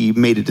himself, he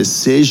made a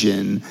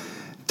decision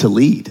to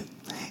lead.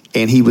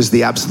 And he was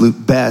the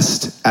absolute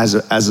best.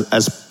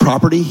 As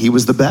property, he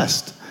was the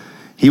best.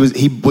 He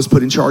was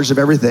put in charge of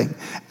everything.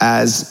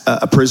 As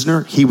a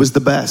prisoner, he was the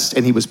best,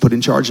 and he was put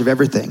in charge of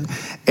everything.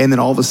 And then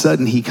all of a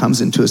sudden, he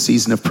comes into a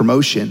season of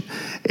promotion,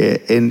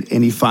 and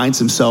he finds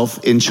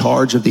himself in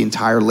charge of the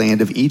entire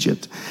land of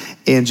Egypt.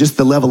 And just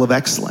the level of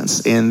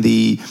excellence and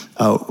the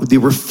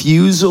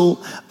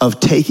refusal of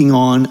taking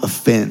on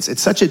offense.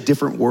 It's such a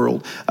different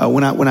world.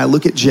 When I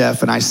look at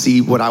Jeff and I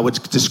see what I would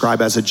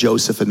describe as a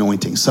Joseph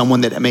anointing,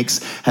 someone that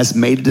has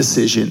made a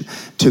decision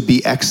to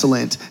be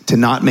excellent, to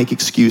not make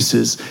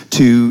excuses,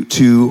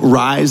 to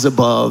rise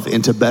above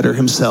and to better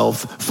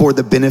himself for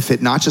the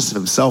benefit, not just of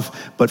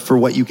himself, but for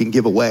what you can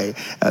give away.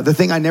 The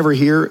thing I never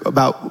hear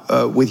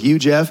about with you,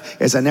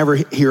 Jeff, is I never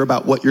hear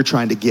about what you're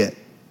trying to get.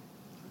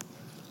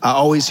 I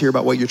always hear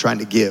about what you're trying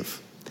to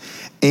give.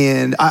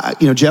 And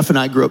Jeff and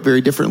I grew up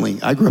very differently.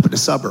 I grew up in a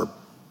suburb.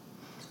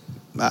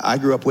 I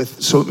grew up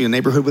with a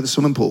neighborhood with a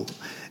swimming pool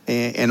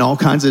and all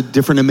kinds of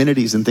different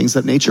amenities and things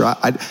of that nature.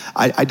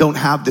 I don't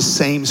have the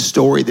same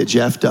story that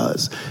Jeff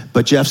does,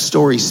 but Jeff's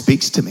story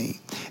speaks to me.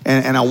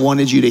 And I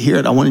wanted you to hear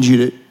it. I wanted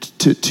you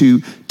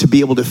to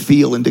be able to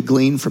feel and to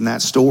glean from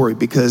that story,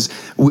 because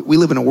we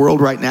live in a world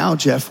right now,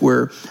 Jeff,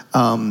 where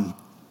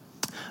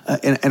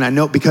and I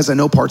know, because I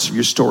know parts of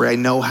your story, I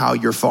know how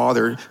your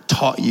father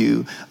taught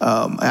you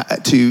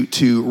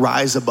to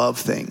rise above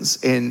things.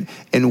 And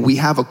we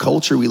have a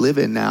culture we live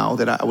in now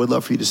that I would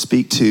love for you to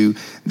speak to,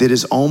 that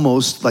is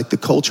almost like the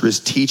culture is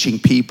teaching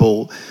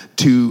people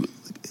to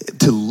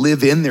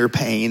live in their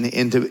pain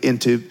and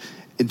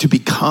to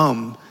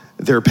become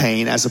their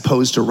pain, as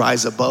opposed to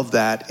rise above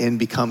that and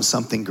become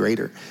something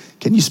greater.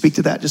 Can you speak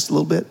to that just a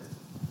little bit?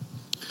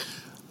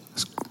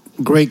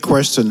 Great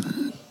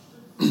question.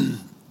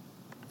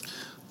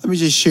 Let me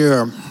just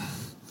share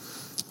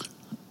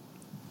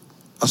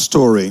a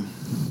story.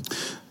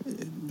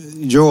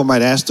 Joel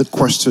might ask the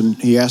question,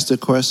 he asked the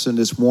question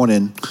this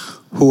morning,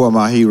 who are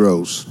my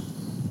heroes?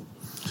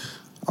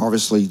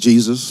 Obviously,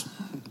 Jesus,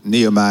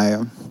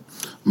 Nehemiah,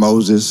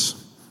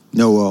 Moses,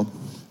 Noah,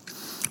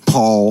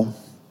 Paul.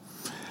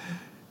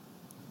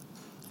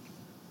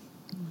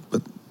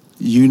 But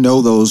you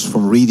know those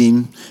from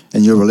reading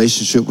and your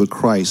relationship with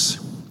Christ.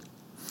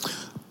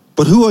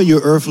 But who are your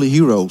earthly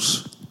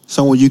heroes?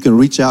 Someone you can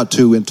reach out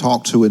to and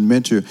talk to and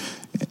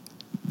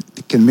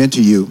can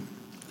mentor you.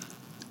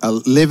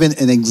 Living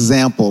an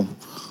example.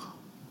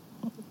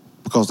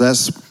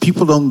 Because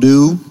people don't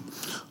do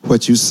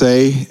what you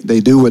say, they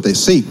do what they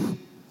see.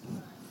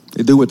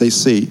 They do what they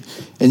see.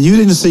 And you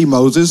didn't see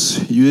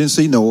Moses, you didn't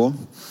see Noah,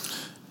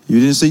 you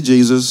didn't see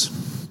Jesus,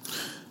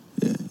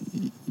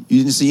 you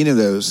didn't see any of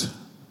those.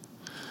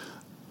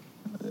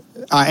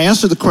 I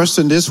answered the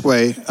question this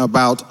way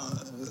about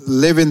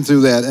living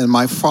through that, and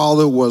my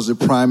father was the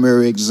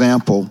primary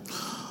example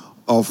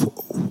of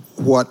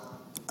what,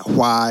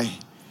 why,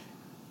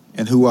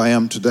 and who I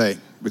am today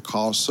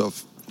because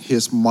of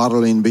his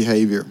modeling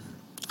behavior.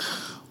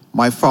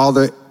 My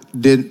father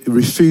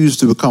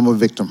refused to become a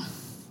victim.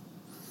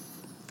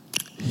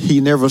 He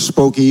never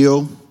spoke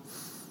ill.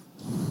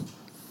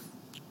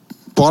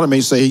 Part of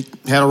me say he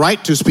had a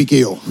right to speak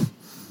ill.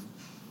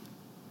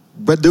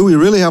 But do we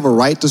really have a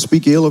right to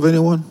speak ill of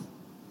anyone?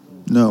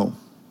 No.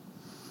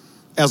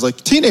 As a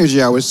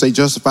teenager, I would say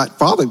justified,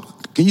 Father,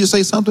 can you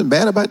say something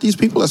bad about these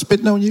people that are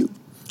spitting on you?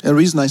 And the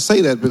reason I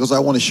say that because I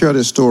want to share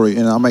this story,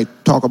 and I might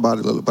talk about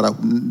it a little,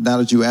 but now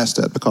that you asked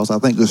that, because I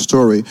think this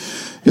story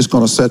is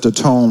going to set the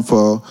tone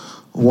for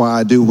why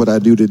I do what I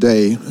do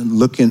today,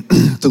 looking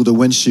through the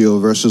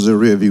windshield versus the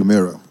rearview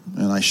mirror.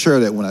 And I share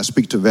that when I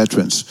speak to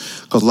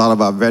veterans, because a lot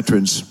of our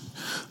veterans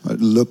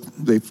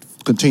they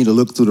continue to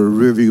look through the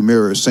rearview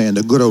mirror saying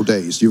the good old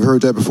days. You've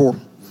heard that before?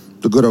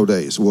 The good old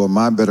days. Well,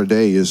 my better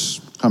day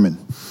is coming.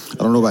 I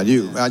don't know about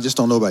you. I just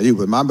don't know about you,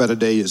 but my better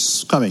day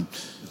is coming.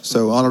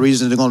 So the only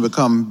reason they're going to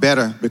become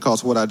better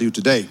because of what I do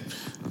today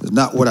is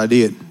not what I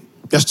did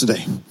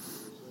yesterday,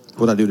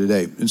 what I do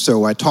today. And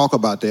so I talk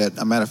about that. As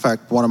a matter of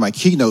fact, one of my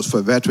keynotes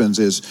for veterans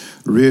is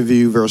rear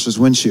view versus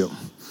windshield.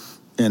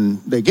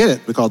 And they get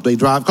it because they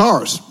drive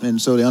cars.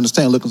 And so they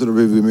understand looking through the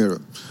rear view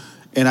mirror.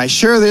 And I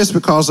share this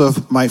because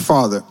of my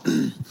father.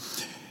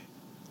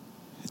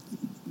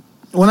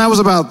 When I was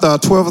about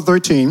 12 or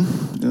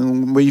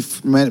 13,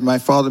 my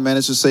father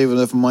managed to save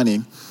enough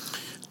money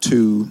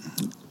to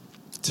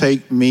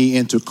take me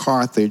into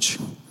Carthage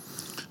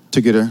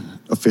to get a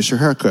official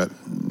haircut.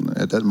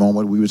 At that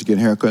moment, we was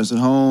getting haircuts at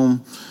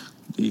home,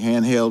 the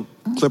handheld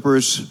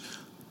clippers,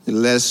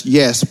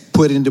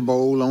 put in the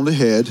bowl on the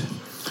head,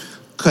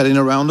 cutting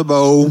around the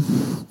bowl,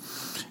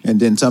 and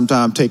then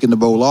sometime taking the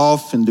bowl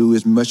off and do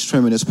as much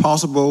trimming as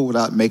possible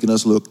without making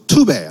us look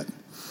too bad.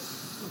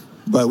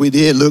 But we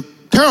did look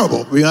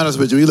terrible, to be honest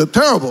with you. We looked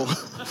terrible.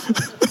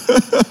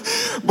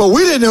 But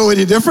we didn't know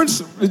any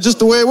difference. It's just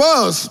the way it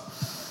was.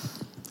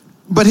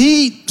 But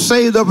he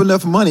saved up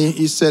enough money.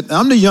 He said,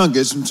 I'm the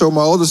youngest, and so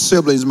my older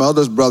siblings, my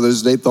other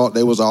brothers, they thought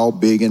they was all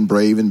big and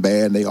brave and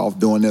bad, and they off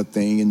doing their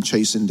thing and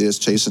chasing this,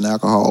 chasing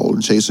alcohol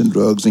and chasing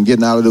drugs and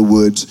getting out of the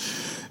woods.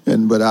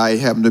 But I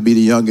happened to be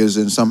the youngest,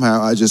 and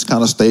somehow I just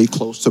kind of stayed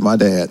close to my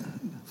dad.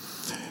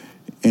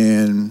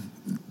 And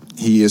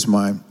he is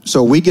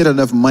so we get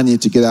enough money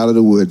to get out of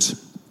the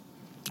woods.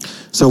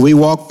 So we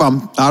walk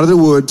from out of the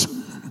woods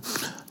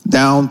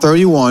down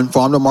 31,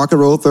 Farm to Market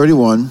Road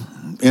 31,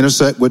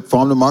 intersect with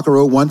Farm to Market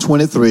Road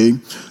 123,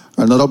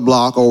 another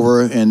block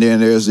over, and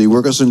then there's the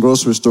Wilkerson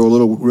grocery store, a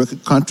little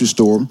country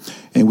store,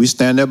 and we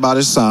stand there by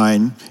the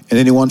sign. And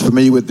anyone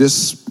familiar with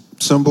this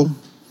symbol?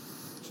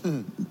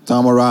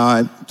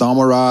 Thamaride.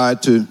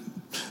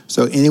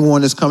 So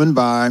anyone that's coming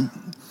by,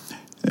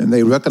 and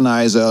they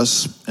recognize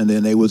us, and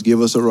then they would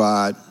give us a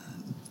ride.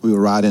 We would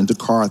ride into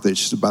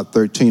Carthage. It's about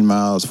 13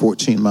 miles,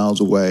 14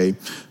 miles away,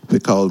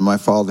 because my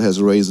father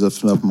has raised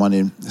enough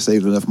money,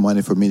 saved enough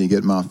money for me to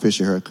get my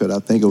official haircut. I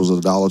think it was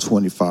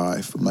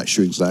 $1.25. I'm not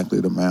sure exactly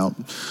the amount.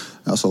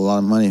 That's a lot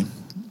of money.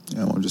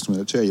 I'm just going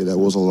to tell you that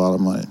was a lot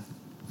of money.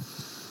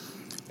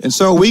 And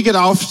so we get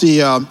out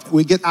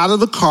of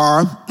the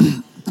car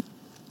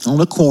on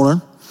the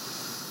corner,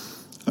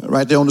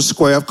 right there on the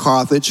square of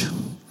Carthage.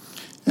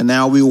 And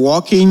now we're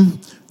walking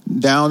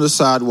down the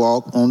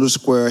sidewalk on the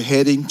square,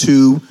 heading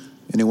to,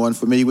 anyone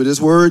familiar with this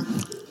word?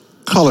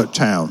 Colored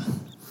Town.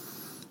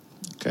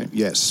 Okay,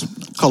 yes,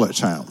 Colored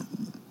Town.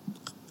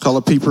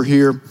 Colored people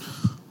here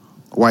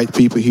white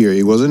people here.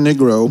 It wasn't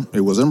Negro,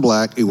 it wasn't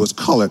black, it was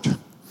colored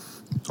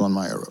on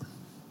my era.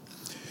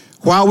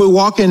 While we're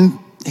walking,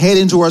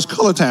 heading towards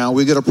Color Town,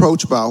 we get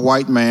approached by a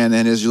white man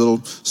and his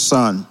little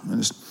son.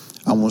 And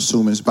I'm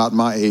assuming it's about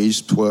my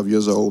age, 12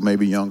 years old,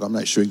 maybe younger. I'm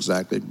not sure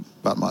exactly,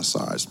 about my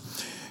size.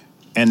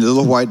 And the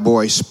little white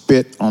boy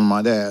spit on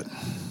my dad.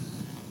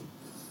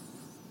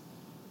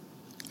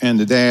 And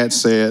the dad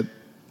said,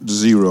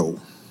 zero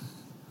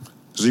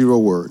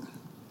word.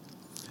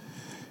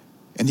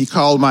 And he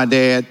called my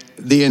dad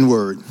the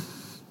N-word.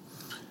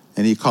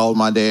 And he called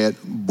my dad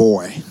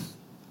boy.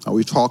 Are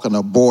we talking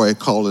a boy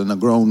calling a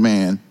grown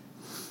man?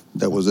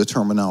 That was the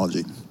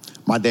terminology.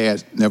 My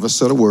dad never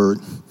said a word,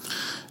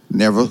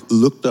 never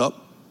looked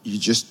up. You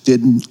just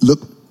didn't look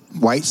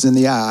whites in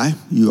the eye.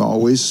 You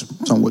always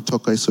somewhat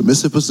took a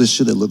submissive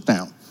position and looked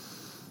down.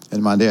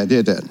 And my dad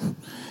did that.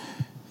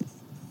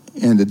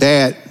 And the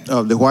dad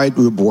of the white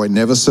boy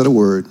never said a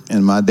word.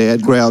 And my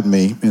dad grabbed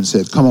me and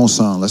said, come on,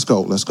 son, let's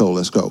go, let's go,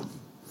 let's go.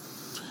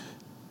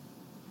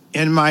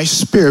 In my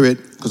spirit,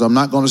 because I'm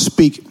not going to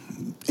speak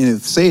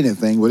and say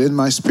anything, but in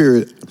my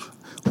spirit,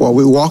 while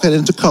we're walking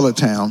into Color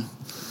Town,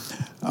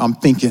 I'm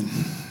thinking,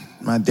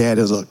 my dad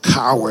is a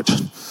coward,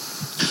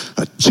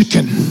 a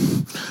chicken,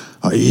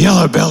 a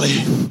yellow belly,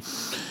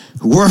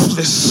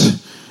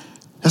 worthless.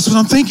 That's what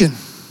I'm thinking.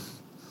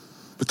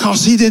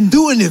 Because he didn't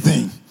do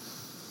anything.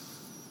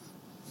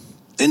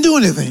 Didn't do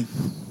anything.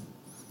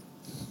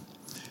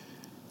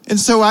 And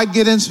so we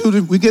get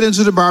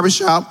into the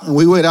barbershop, and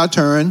we wait our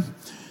turn,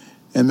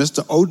 and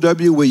Mr.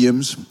 O.W.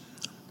 Williams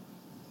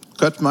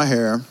cuts my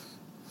hair.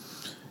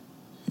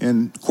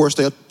 And of course,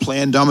 they're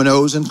playing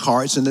dominoes and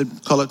cards in the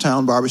Color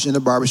Town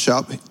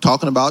barbershop,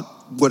 talking about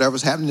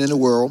whatever's happening in the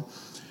world.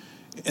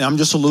 And I'm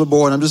just a little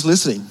boy, and I'm just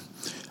listening.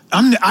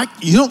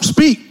 You don't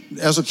speak.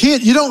 As a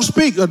kid, you don't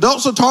speak.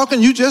 Adults are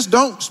talking, you just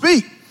don't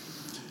speak.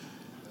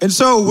 And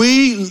so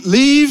we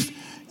leave,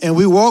 and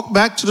we walk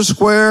back to the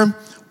square.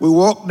 We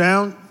walk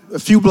down a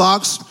few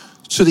blocks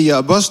to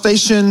the bus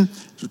station,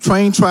 the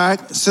train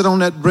track, sit on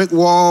that brick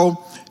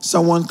wall.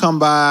 Someone come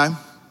by.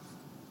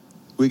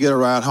 We get a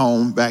ride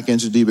home back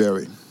into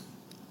DeBerry.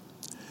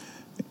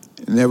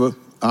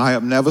 I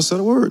have never said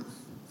a word.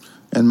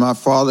 And my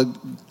father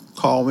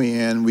called me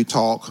in, we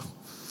talk.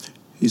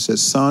 He said,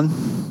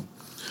 son,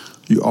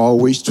 you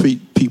always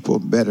treat people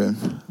better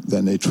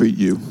than they treat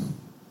you.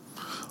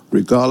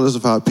 Regardless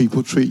of how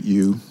people treat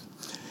you,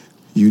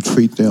 you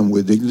treat them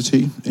with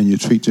dignity and you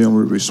treat them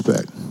with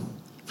respect.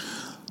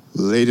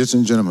 Ladies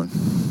and gentlemen,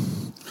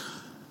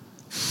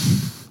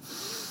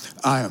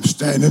 I am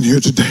standing here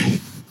today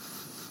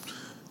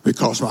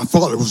because my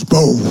father was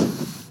bold.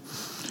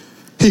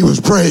 He was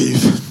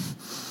brave.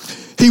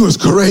 He was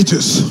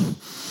courageous.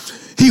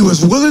 He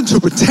was willing to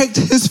protect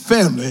his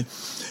family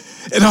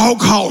at all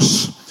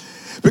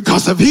costs.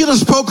 Because if he'd have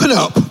spoken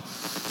up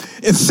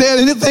and said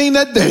anything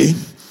that day,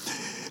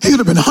 he would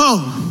have been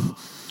hung.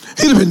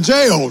 He'd have been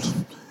jailed.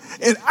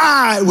 And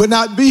I would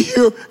not be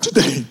here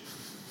today.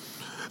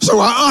 So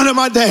I honor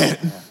my dad.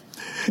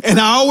 And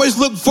I always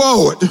look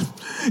forward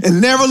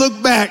and never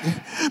look back,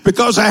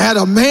 because I had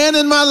a man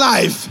in my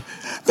life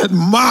that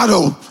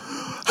modeled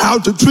how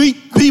to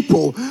treat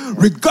people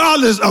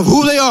regardless of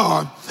who they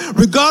are,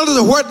 regardless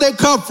of where they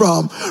come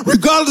from,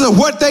 regardless of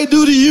what they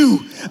do to you.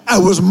 I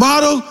was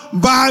modeled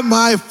by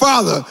my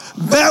father.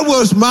 That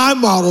was my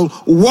model,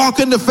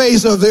 walking the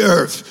face of the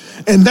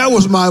earth. And that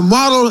was my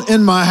model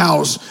in my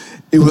house.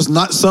 It was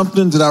not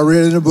something that I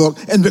read in a book.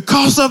 And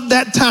because of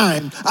that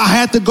time, I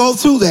had to go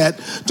through that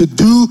to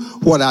do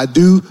what I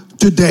do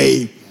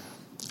today.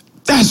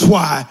 That's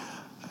why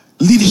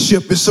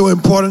leadership is so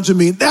important to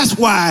me. That's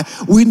why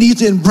we need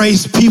to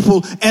embrace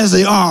people as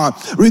they are,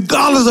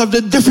 regardless of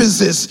the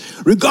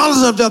differences,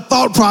 regardless of their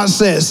thought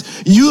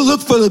process. You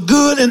look for the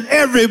good in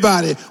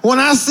everybody. When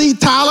I see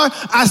Tyler,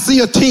 I see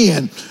a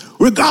 10.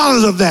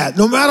 Regardless of that,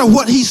 no matter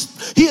what he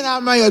and I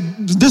may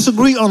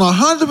disagree on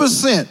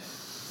 100%,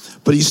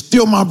 but he's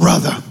still my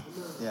brother.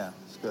 Yeah,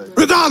 it's good.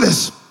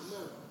 Regardless,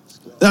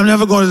 I'm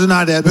never going to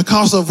deny that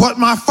because of what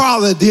my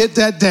father did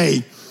that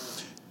day.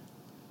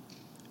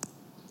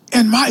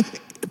 And my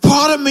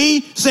part of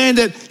me saying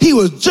that he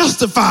was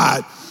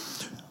justified.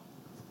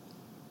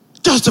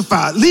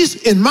 At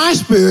least in my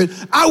spirit,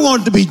 I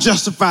wanted to be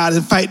justified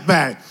and fight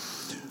back.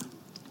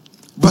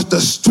 But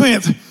the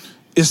strength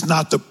is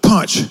not the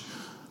punch.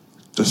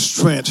 The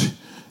strength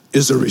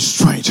is a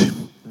restraint.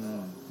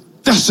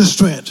 That's the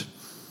strength.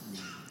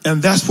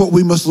 And that's what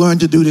we must learn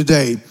to do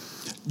today.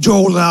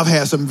 Joel and I have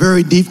had some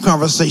very deep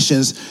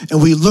conversations,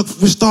 and we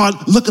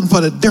start looking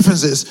for the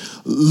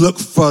differences. Look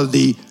for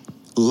the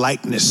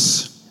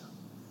likeness.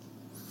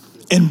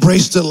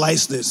 Embrace the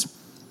likeness.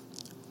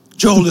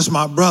 Joel is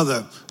my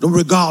brother,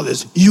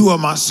 regardless. You are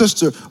my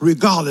sister,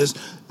 regardless.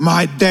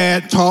 My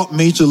dad taught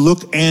me to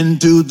look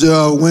into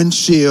the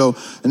windshield,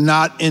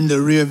 not in the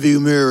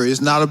rearview mirror. It's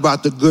not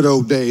about the good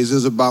old days.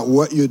 It's about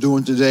what you're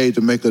doing today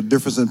to make a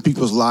difference in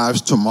people's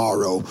lives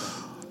tomorrow.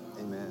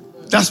 Amen.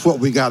 That's what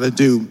we got to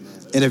do.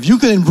 And if you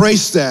can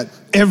embrace that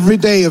every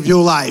day of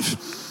your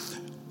life,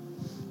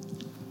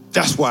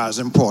 that's why it's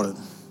important.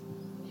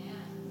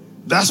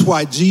 That's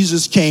why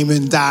Jesus came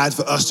and died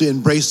for us to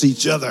embrace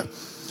each other.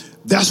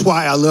 That's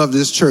why I love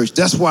this church.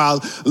 That's why I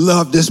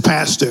love this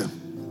pastor.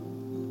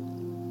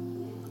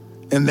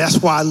 And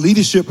that's why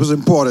leadership is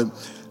important.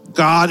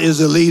 God is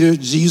a leader.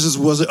 Jesus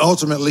was the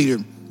ultimate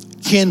leader.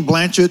 Ken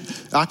Blanchard,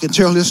 I can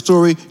tell his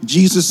story.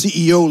 Jesus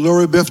CEO,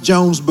 Lori Beth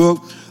Jones'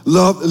 book,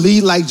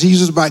 Lead Like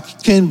Jesus by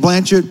Ken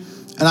Blanchard.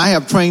 And I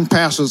have trained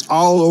pastors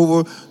all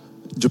over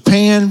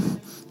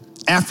Japan,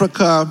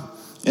 Africa,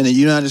 and the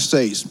United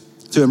States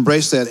to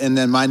embrace that. And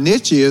then my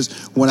niche is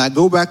when I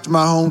go back to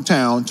my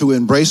hometown to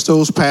embrace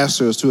those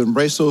pastors, to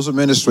embrace those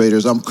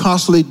administrators. I'm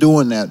constantly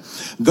doing that.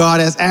 God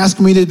has asked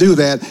me to do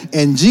that.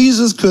 And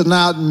Jesus could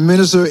not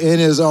minister in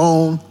his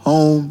own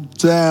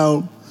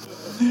hometown.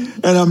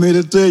 And I'm here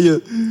to tell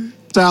you,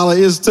 Tyler,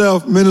 it's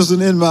tough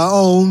ministering in my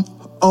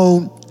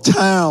own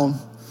town.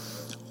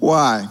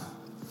 Why?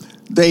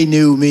 They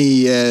knew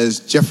me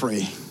as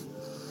Jeffrey.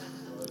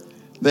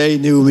 They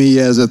knew me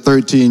as a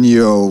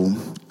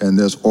 13-year-old. And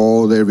that's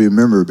all they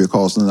remember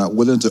because they're not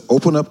willing to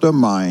open up their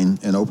mind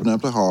and open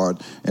up their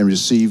heart and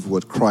receive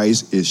what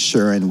Christ is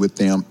sharing with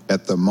them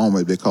at the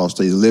moment because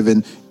they're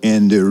living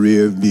in the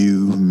rear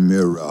view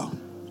mirror.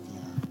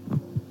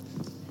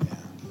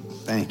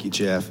 Thank you,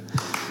 Jeff.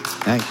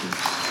 Thank you.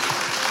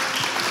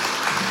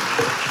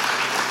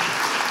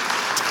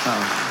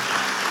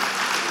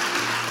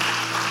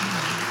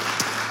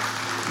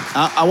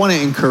 I want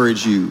to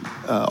encourage you,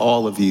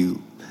 all of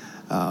you.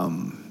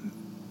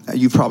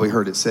 You've probably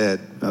heard it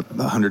said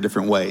 100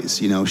 different ways.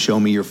 Show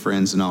me your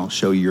friends and I'll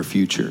show you your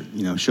future.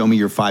 Show me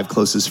your 5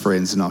 closest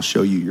friends and I'll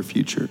show you your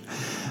future.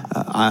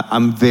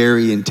 I'm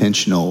very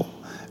intentional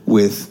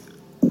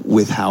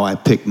with how I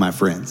pick my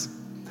friends.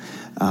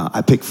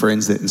 I pick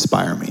friends that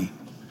inspire me.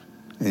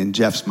 And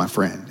Jeff's my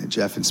friend, and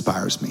Jeff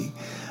inspires me.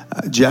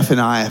 Jeff and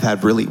I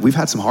we've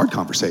had some hard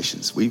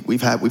conversations. We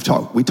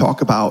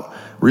talk about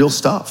real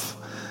stuff.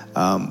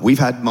 We've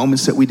had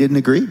moments that we didn't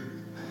agree,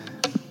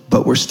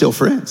 but we're still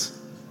friends.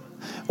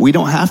 We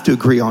don't have to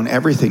agree on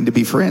everything to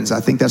be friends.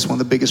 I think that's one of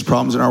the biggest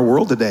problems in our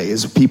world today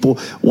is people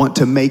want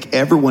to make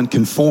everyone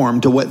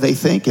conform to what they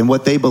think and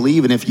what they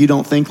believe. And if you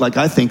don't think like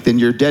I think, then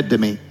you're dead to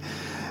me.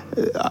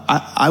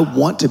 I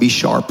want to be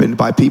sharpened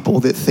by people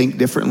that think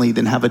differently,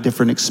 that have a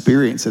different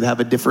experience, that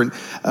have a different,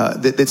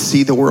 that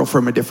see the world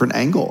from a different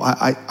angle.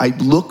 I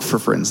look for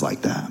friends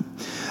like that.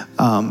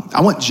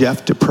 I want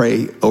Jeff to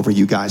pray over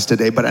you guys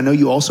today, but I know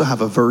you also have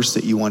a verse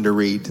that you want to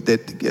read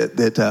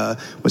that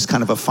was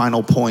kind of a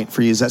final point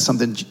for you. Is that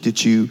something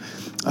that you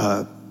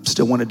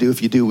still want to do?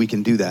 If you do, we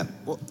can do that.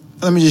 Well,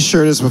 let me just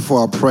share this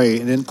before I pray.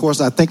 And then, of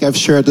course, I think I've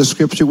shared the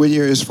scripture with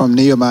you. It's from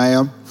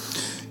Nehemiah,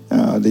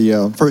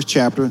 the first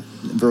chapter,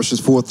 verses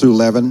 4 through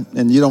 11.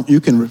 And you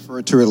can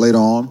refer to it later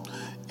on.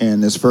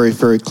 And it's very,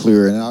 very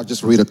clear. And I'll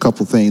just read a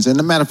couple things. And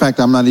as a matter of fact,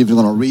 I'm not even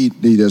going to read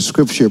the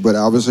scripture, but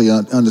obviously I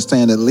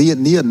understand that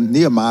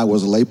Nehemiah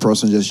was a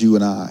layperson, just you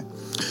and I.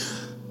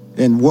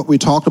 And what we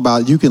talked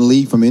about, you can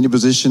lead from any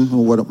position,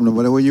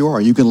 whatever you are.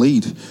 You can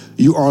lead.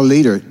 You are a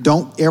leader.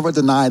 Don't ever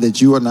deny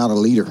that you are not a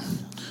leader.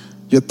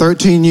 Your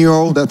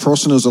 13-year-old, that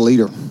person is a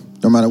leader,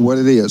 no matter what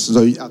it is.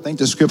 So I think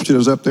the scripture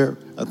is up there.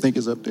 I think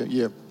it's up there.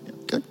 Yeah.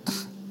 Okay.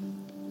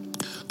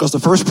 Because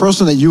the first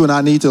person that you and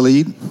I need to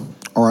lead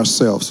are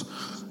ourselves.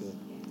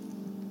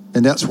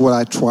 And that's what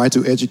I try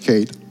to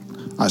educate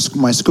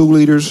my school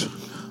leaders,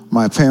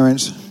 my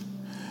parents,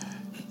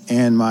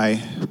 and my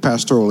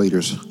pastoral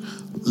leaders.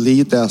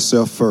 Lead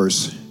thyself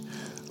first.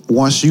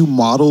 Once you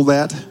model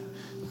that,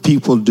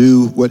 people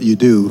do what you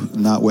do,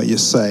 not what you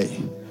say.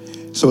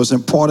 So it's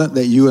important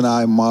that you and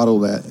I model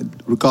that,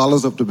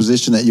 regardless of the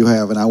position that you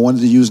have. And I wanted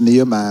to use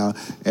Nehemiah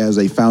as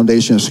a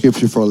foundation of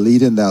scripture for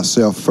leading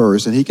thyself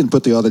first. And he can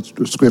put the other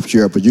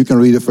scripture up, but you can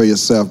read it for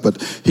yourself.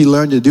 But he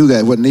learned to do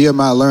that. What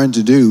Nehemiah learned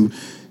to do,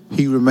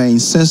 he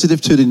remained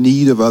sensitive to the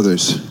need of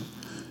others.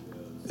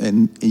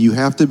 And you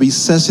have to be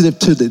sensitive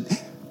to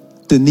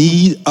the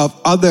need of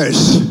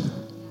others.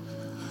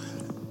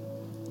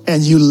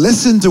 And you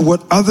listen to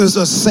what others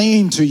are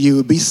saying to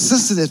you. Be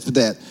sensitive to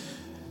that.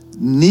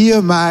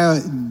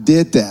 Nehemiah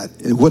did that.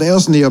 And what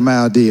else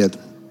Nehemiah did?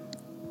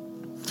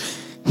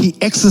 He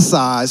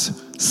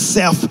exercised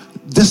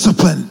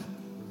self-discipline.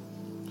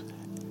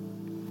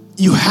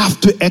 You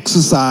have to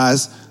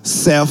exercise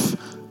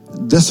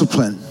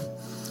self-discipline.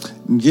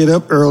 Get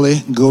up early,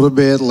 go to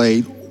bed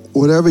late,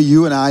 whatever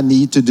you and I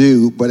need to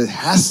do, but it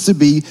has to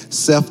be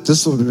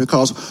self-discipline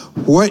because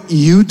what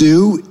you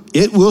do,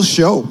 it will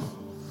show.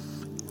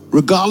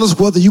 Regardless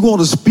whether you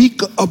want to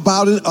speak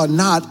about it or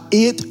not,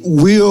 it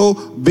will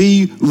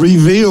be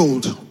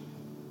revealed.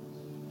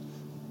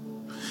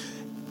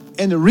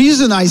 And the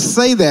reason I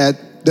say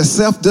that, the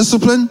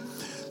self-discipline,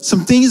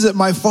 some things that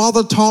my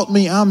father taught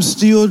me I'm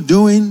still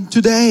doing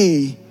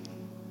today.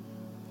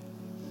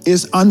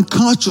 Is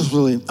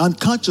unconsciously,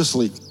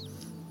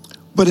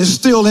 but it's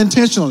still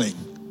intentionally.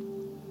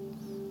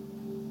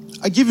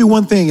 I give you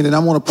one thing and then I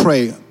want to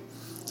pray,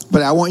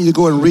 but I want you to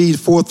go and read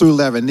 4 through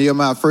 11,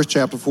 Nehemiah, first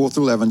chapter 4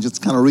 through 11,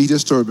 just kind of read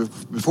this story.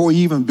 Before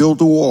he even built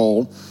the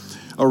wall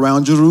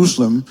around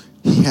Jerusalem,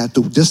 he had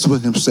to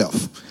discipline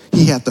himself.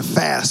 He had to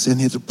fast and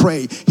he had to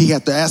pray. He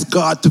had to ask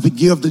God to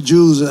forgive the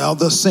Jews and all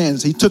their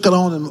sins. He took it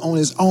on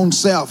his own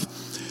self,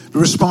 the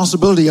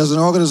responsibility as an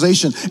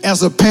organization.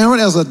 As a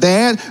parent, as a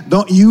dad,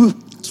 don't you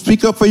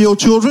speak up for your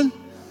children?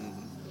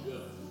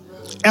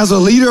 As a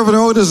leader of an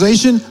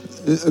organization,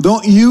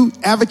 don't you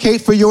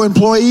advocate for your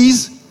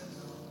employees?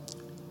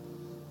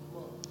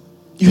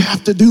 You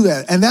have to do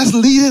that. And that's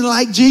leading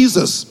like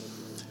Jesus,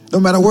 no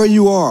matter where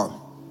you are.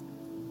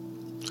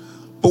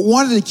 But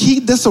one of the key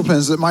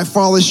disciplines that my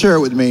father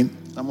shared with me,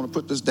 I'm going to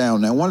put this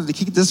down now. One of the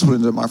key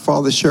disciplines that my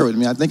father shared with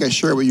me, I think I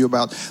shared with you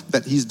about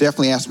that. He's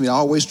definitely asked me to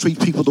always treat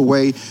people the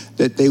way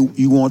that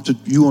you want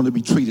to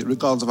be treated,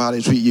 regardless of how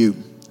they treat you.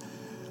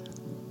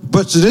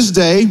 But to this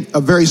day, a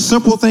very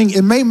simple thing,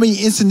 it may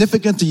be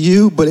insignificant to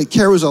you, but it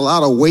carries a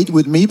lot of weight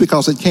with me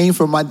because it came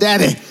from my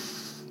daddy.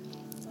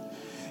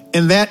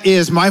 And that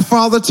is, my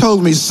father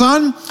told me,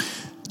 son,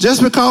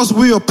 just because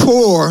we are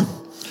poor,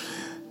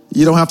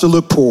 you don't have to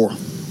look poor.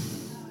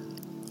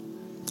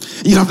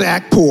 You don't have to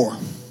act poor.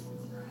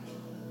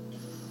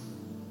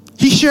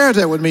 He shared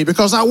that with me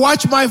because I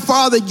watched my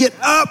father get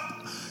up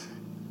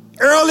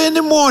early in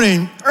the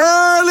morning,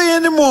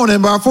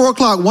 by 4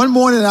 o'clock. One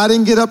morning I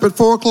didn't get up at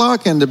 4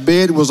 o'clock and the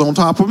bed was on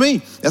top of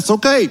me. That's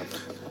okay.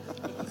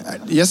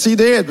 Yes, he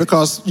did,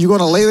 because you're going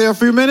to lay there a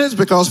few minutes,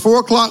 because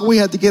 4 o'clock we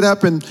had to get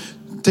up and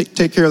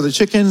take care of the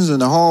chickens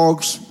and the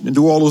hogs and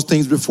do all those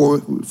things before I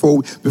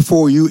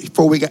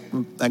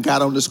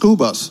got on the school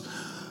bus.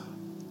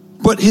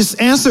 But his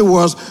answer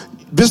was,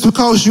 just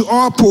because you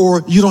are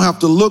poor, you don't have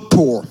to look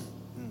poor.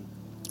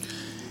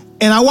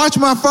 And I watched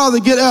my father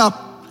get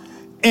up,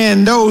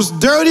 and those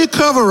dirty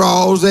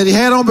coveralls that he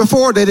had on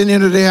before, they didn't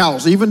enter the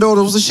house. Even though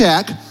it was a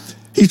shack,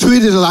 he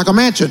treated it like a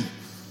mansion.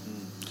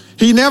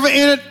 He never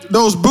entered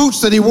those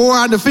boots that he wore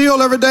out in the field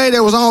every day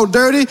that was all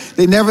dirty.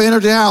 They never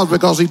entered the house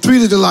because he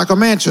treated it like a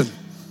mansion.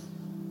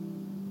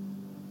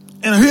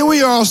 And here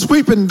we are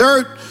sweeping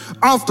dirt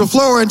off the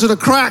floor into the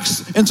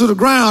cracks, into the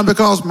ground,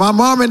 because my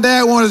mom and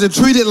dad wanted to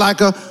treat it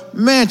like a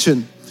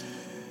mansion.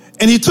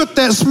 And he took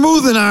that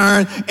smoothing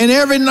iron, and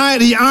every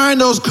night he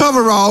ironed those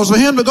coveralls for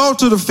him to go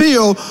to the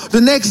field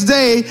the next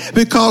day,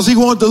 because he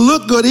wanted to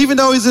look good. Even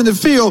though he's in the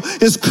field,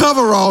 his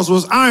coveralls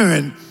was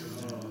ironed.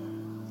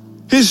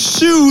 His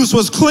shoes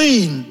was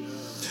clean.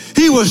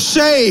 He was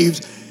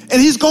shaved,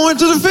 and he's going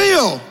to the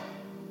field.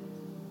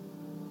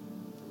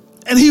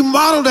 And he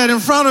modeled that in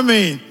front of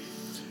me.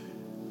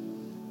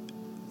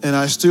 And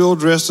I still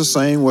dress the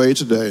same way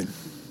today.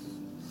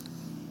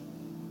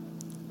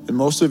 And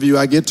most of you,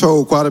 I get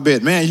told quite a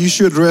bit, man, you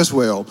should dress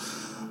well.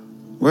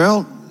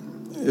 Well,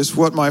 it's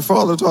what my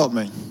father taught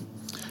me.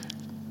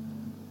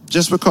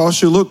 Just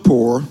because you look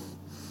poor,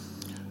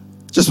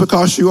 just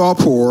because you are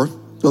poor,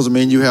 doesn't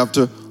mean you have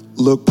to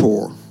look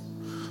poor.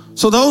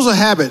 So those are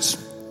habits.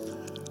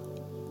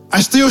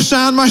 I still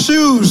shine my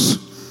shoes.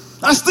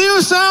 I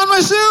still shine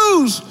my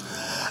shoes.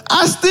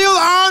 I still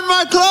iron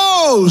my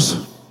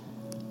clothes.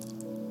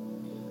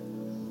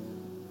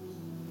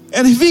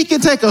 And if he can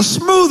take a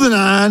smoothing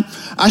iron,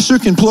 I sure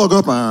can plug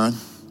up iron.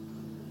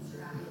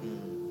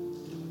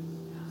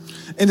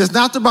 And it's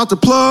not about the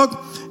plug,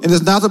 and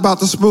it's not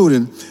about the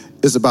smoothing.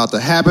 It's about the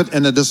habit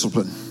and the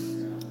discipline.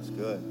 That's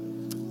good.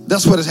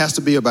 That's what it has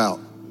to be about.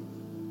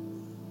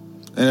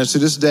 And to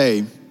this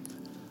day,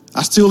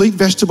 I still eat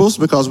vegetables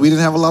because we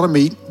didn't have a lot of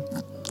meat.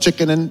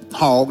 Chicken and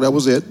hog, that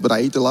was it. But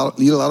I eat a lot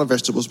of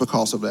vegetables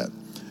because of that.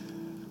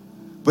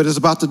 But it's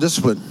about the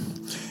discipline.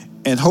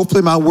 And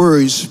hopefully my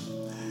words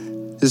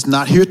is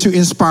not here to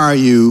inspire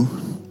you,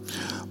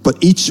 but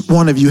each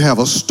one of you have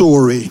a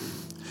story.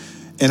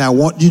 And I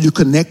want you to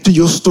connect to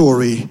your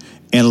story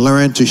and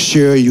learn to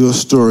share your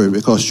story,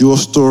 because your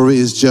story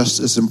is just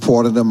as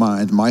important as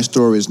mine. My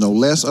story is no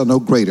less or no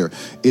greater.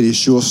 It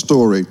is your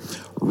story.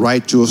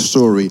 Write your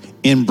story.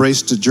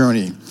 Embrace the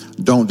journey.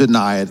 Don't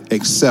deny it.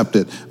 Accept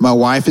it. My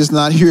wife is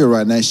not here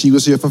right now. She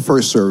was here for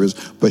first service,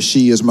 but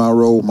she is my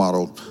role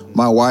model.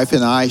 My wife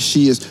and I,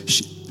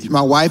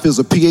 my wife is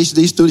a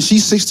PhD student.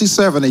 She's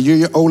 67, a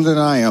year older than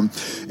I am.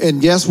 And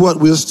guess what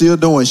we're still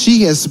doing?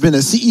 She has been a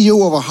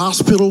CEO of a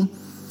hospital,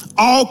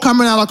 all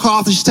coming out of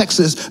Carthage,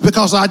 Texas,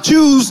 because I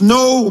choose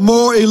no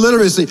more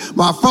illiteracy.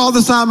 My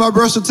father signed my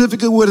birth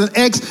certificate with an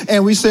X,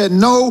 and we said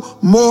no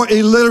more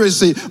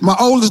illiteracy. My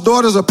oldest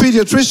daughter is a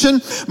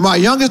pediatrician. My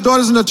youngest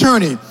daughter is an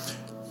attorney.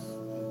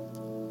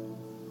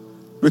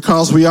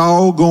 Because we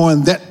all go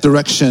in that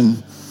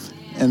direction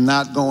and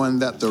not going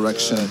that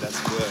direction. Good. That's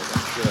good.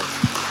 That's good.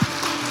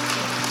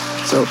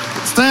 So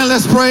stand,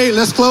 let's pray,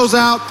 let's close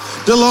out.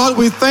 Dear Lord,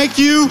 we thank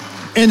you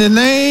in the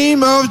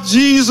name of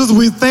Jesus.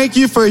 We thank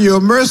you for your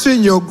mercy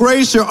and your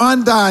grace, your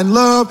undying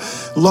love.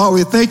 Lord,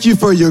 we thank you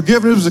for your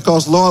forgiveness,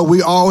 because, Lord,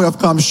 we all have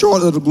come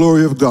short of the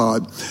glory of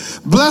God.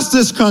 Bless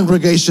this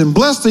congregation.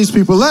 Bless these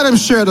people. Let them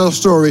share their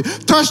story.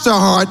 Touch their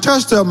heart.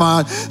 Touch their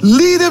mind.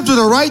 Lead them to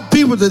the right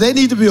people that they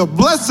need to be a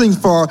blessing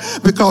for,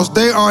 because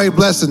they are a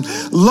blessing.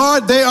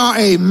 Lord, they are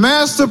a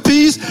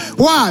masterpiece.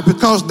 Why?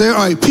 Because they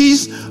are a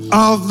piece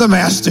of the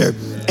master.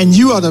 and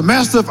you are the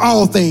master of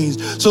all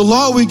things. So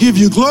Lord, we give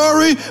you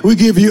glory, we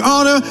give you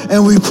honor,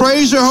 and we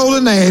praise your holy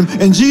name.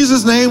 In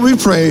Jesus' name we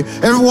pray.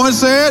 Everyone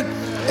said,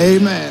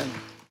 amen.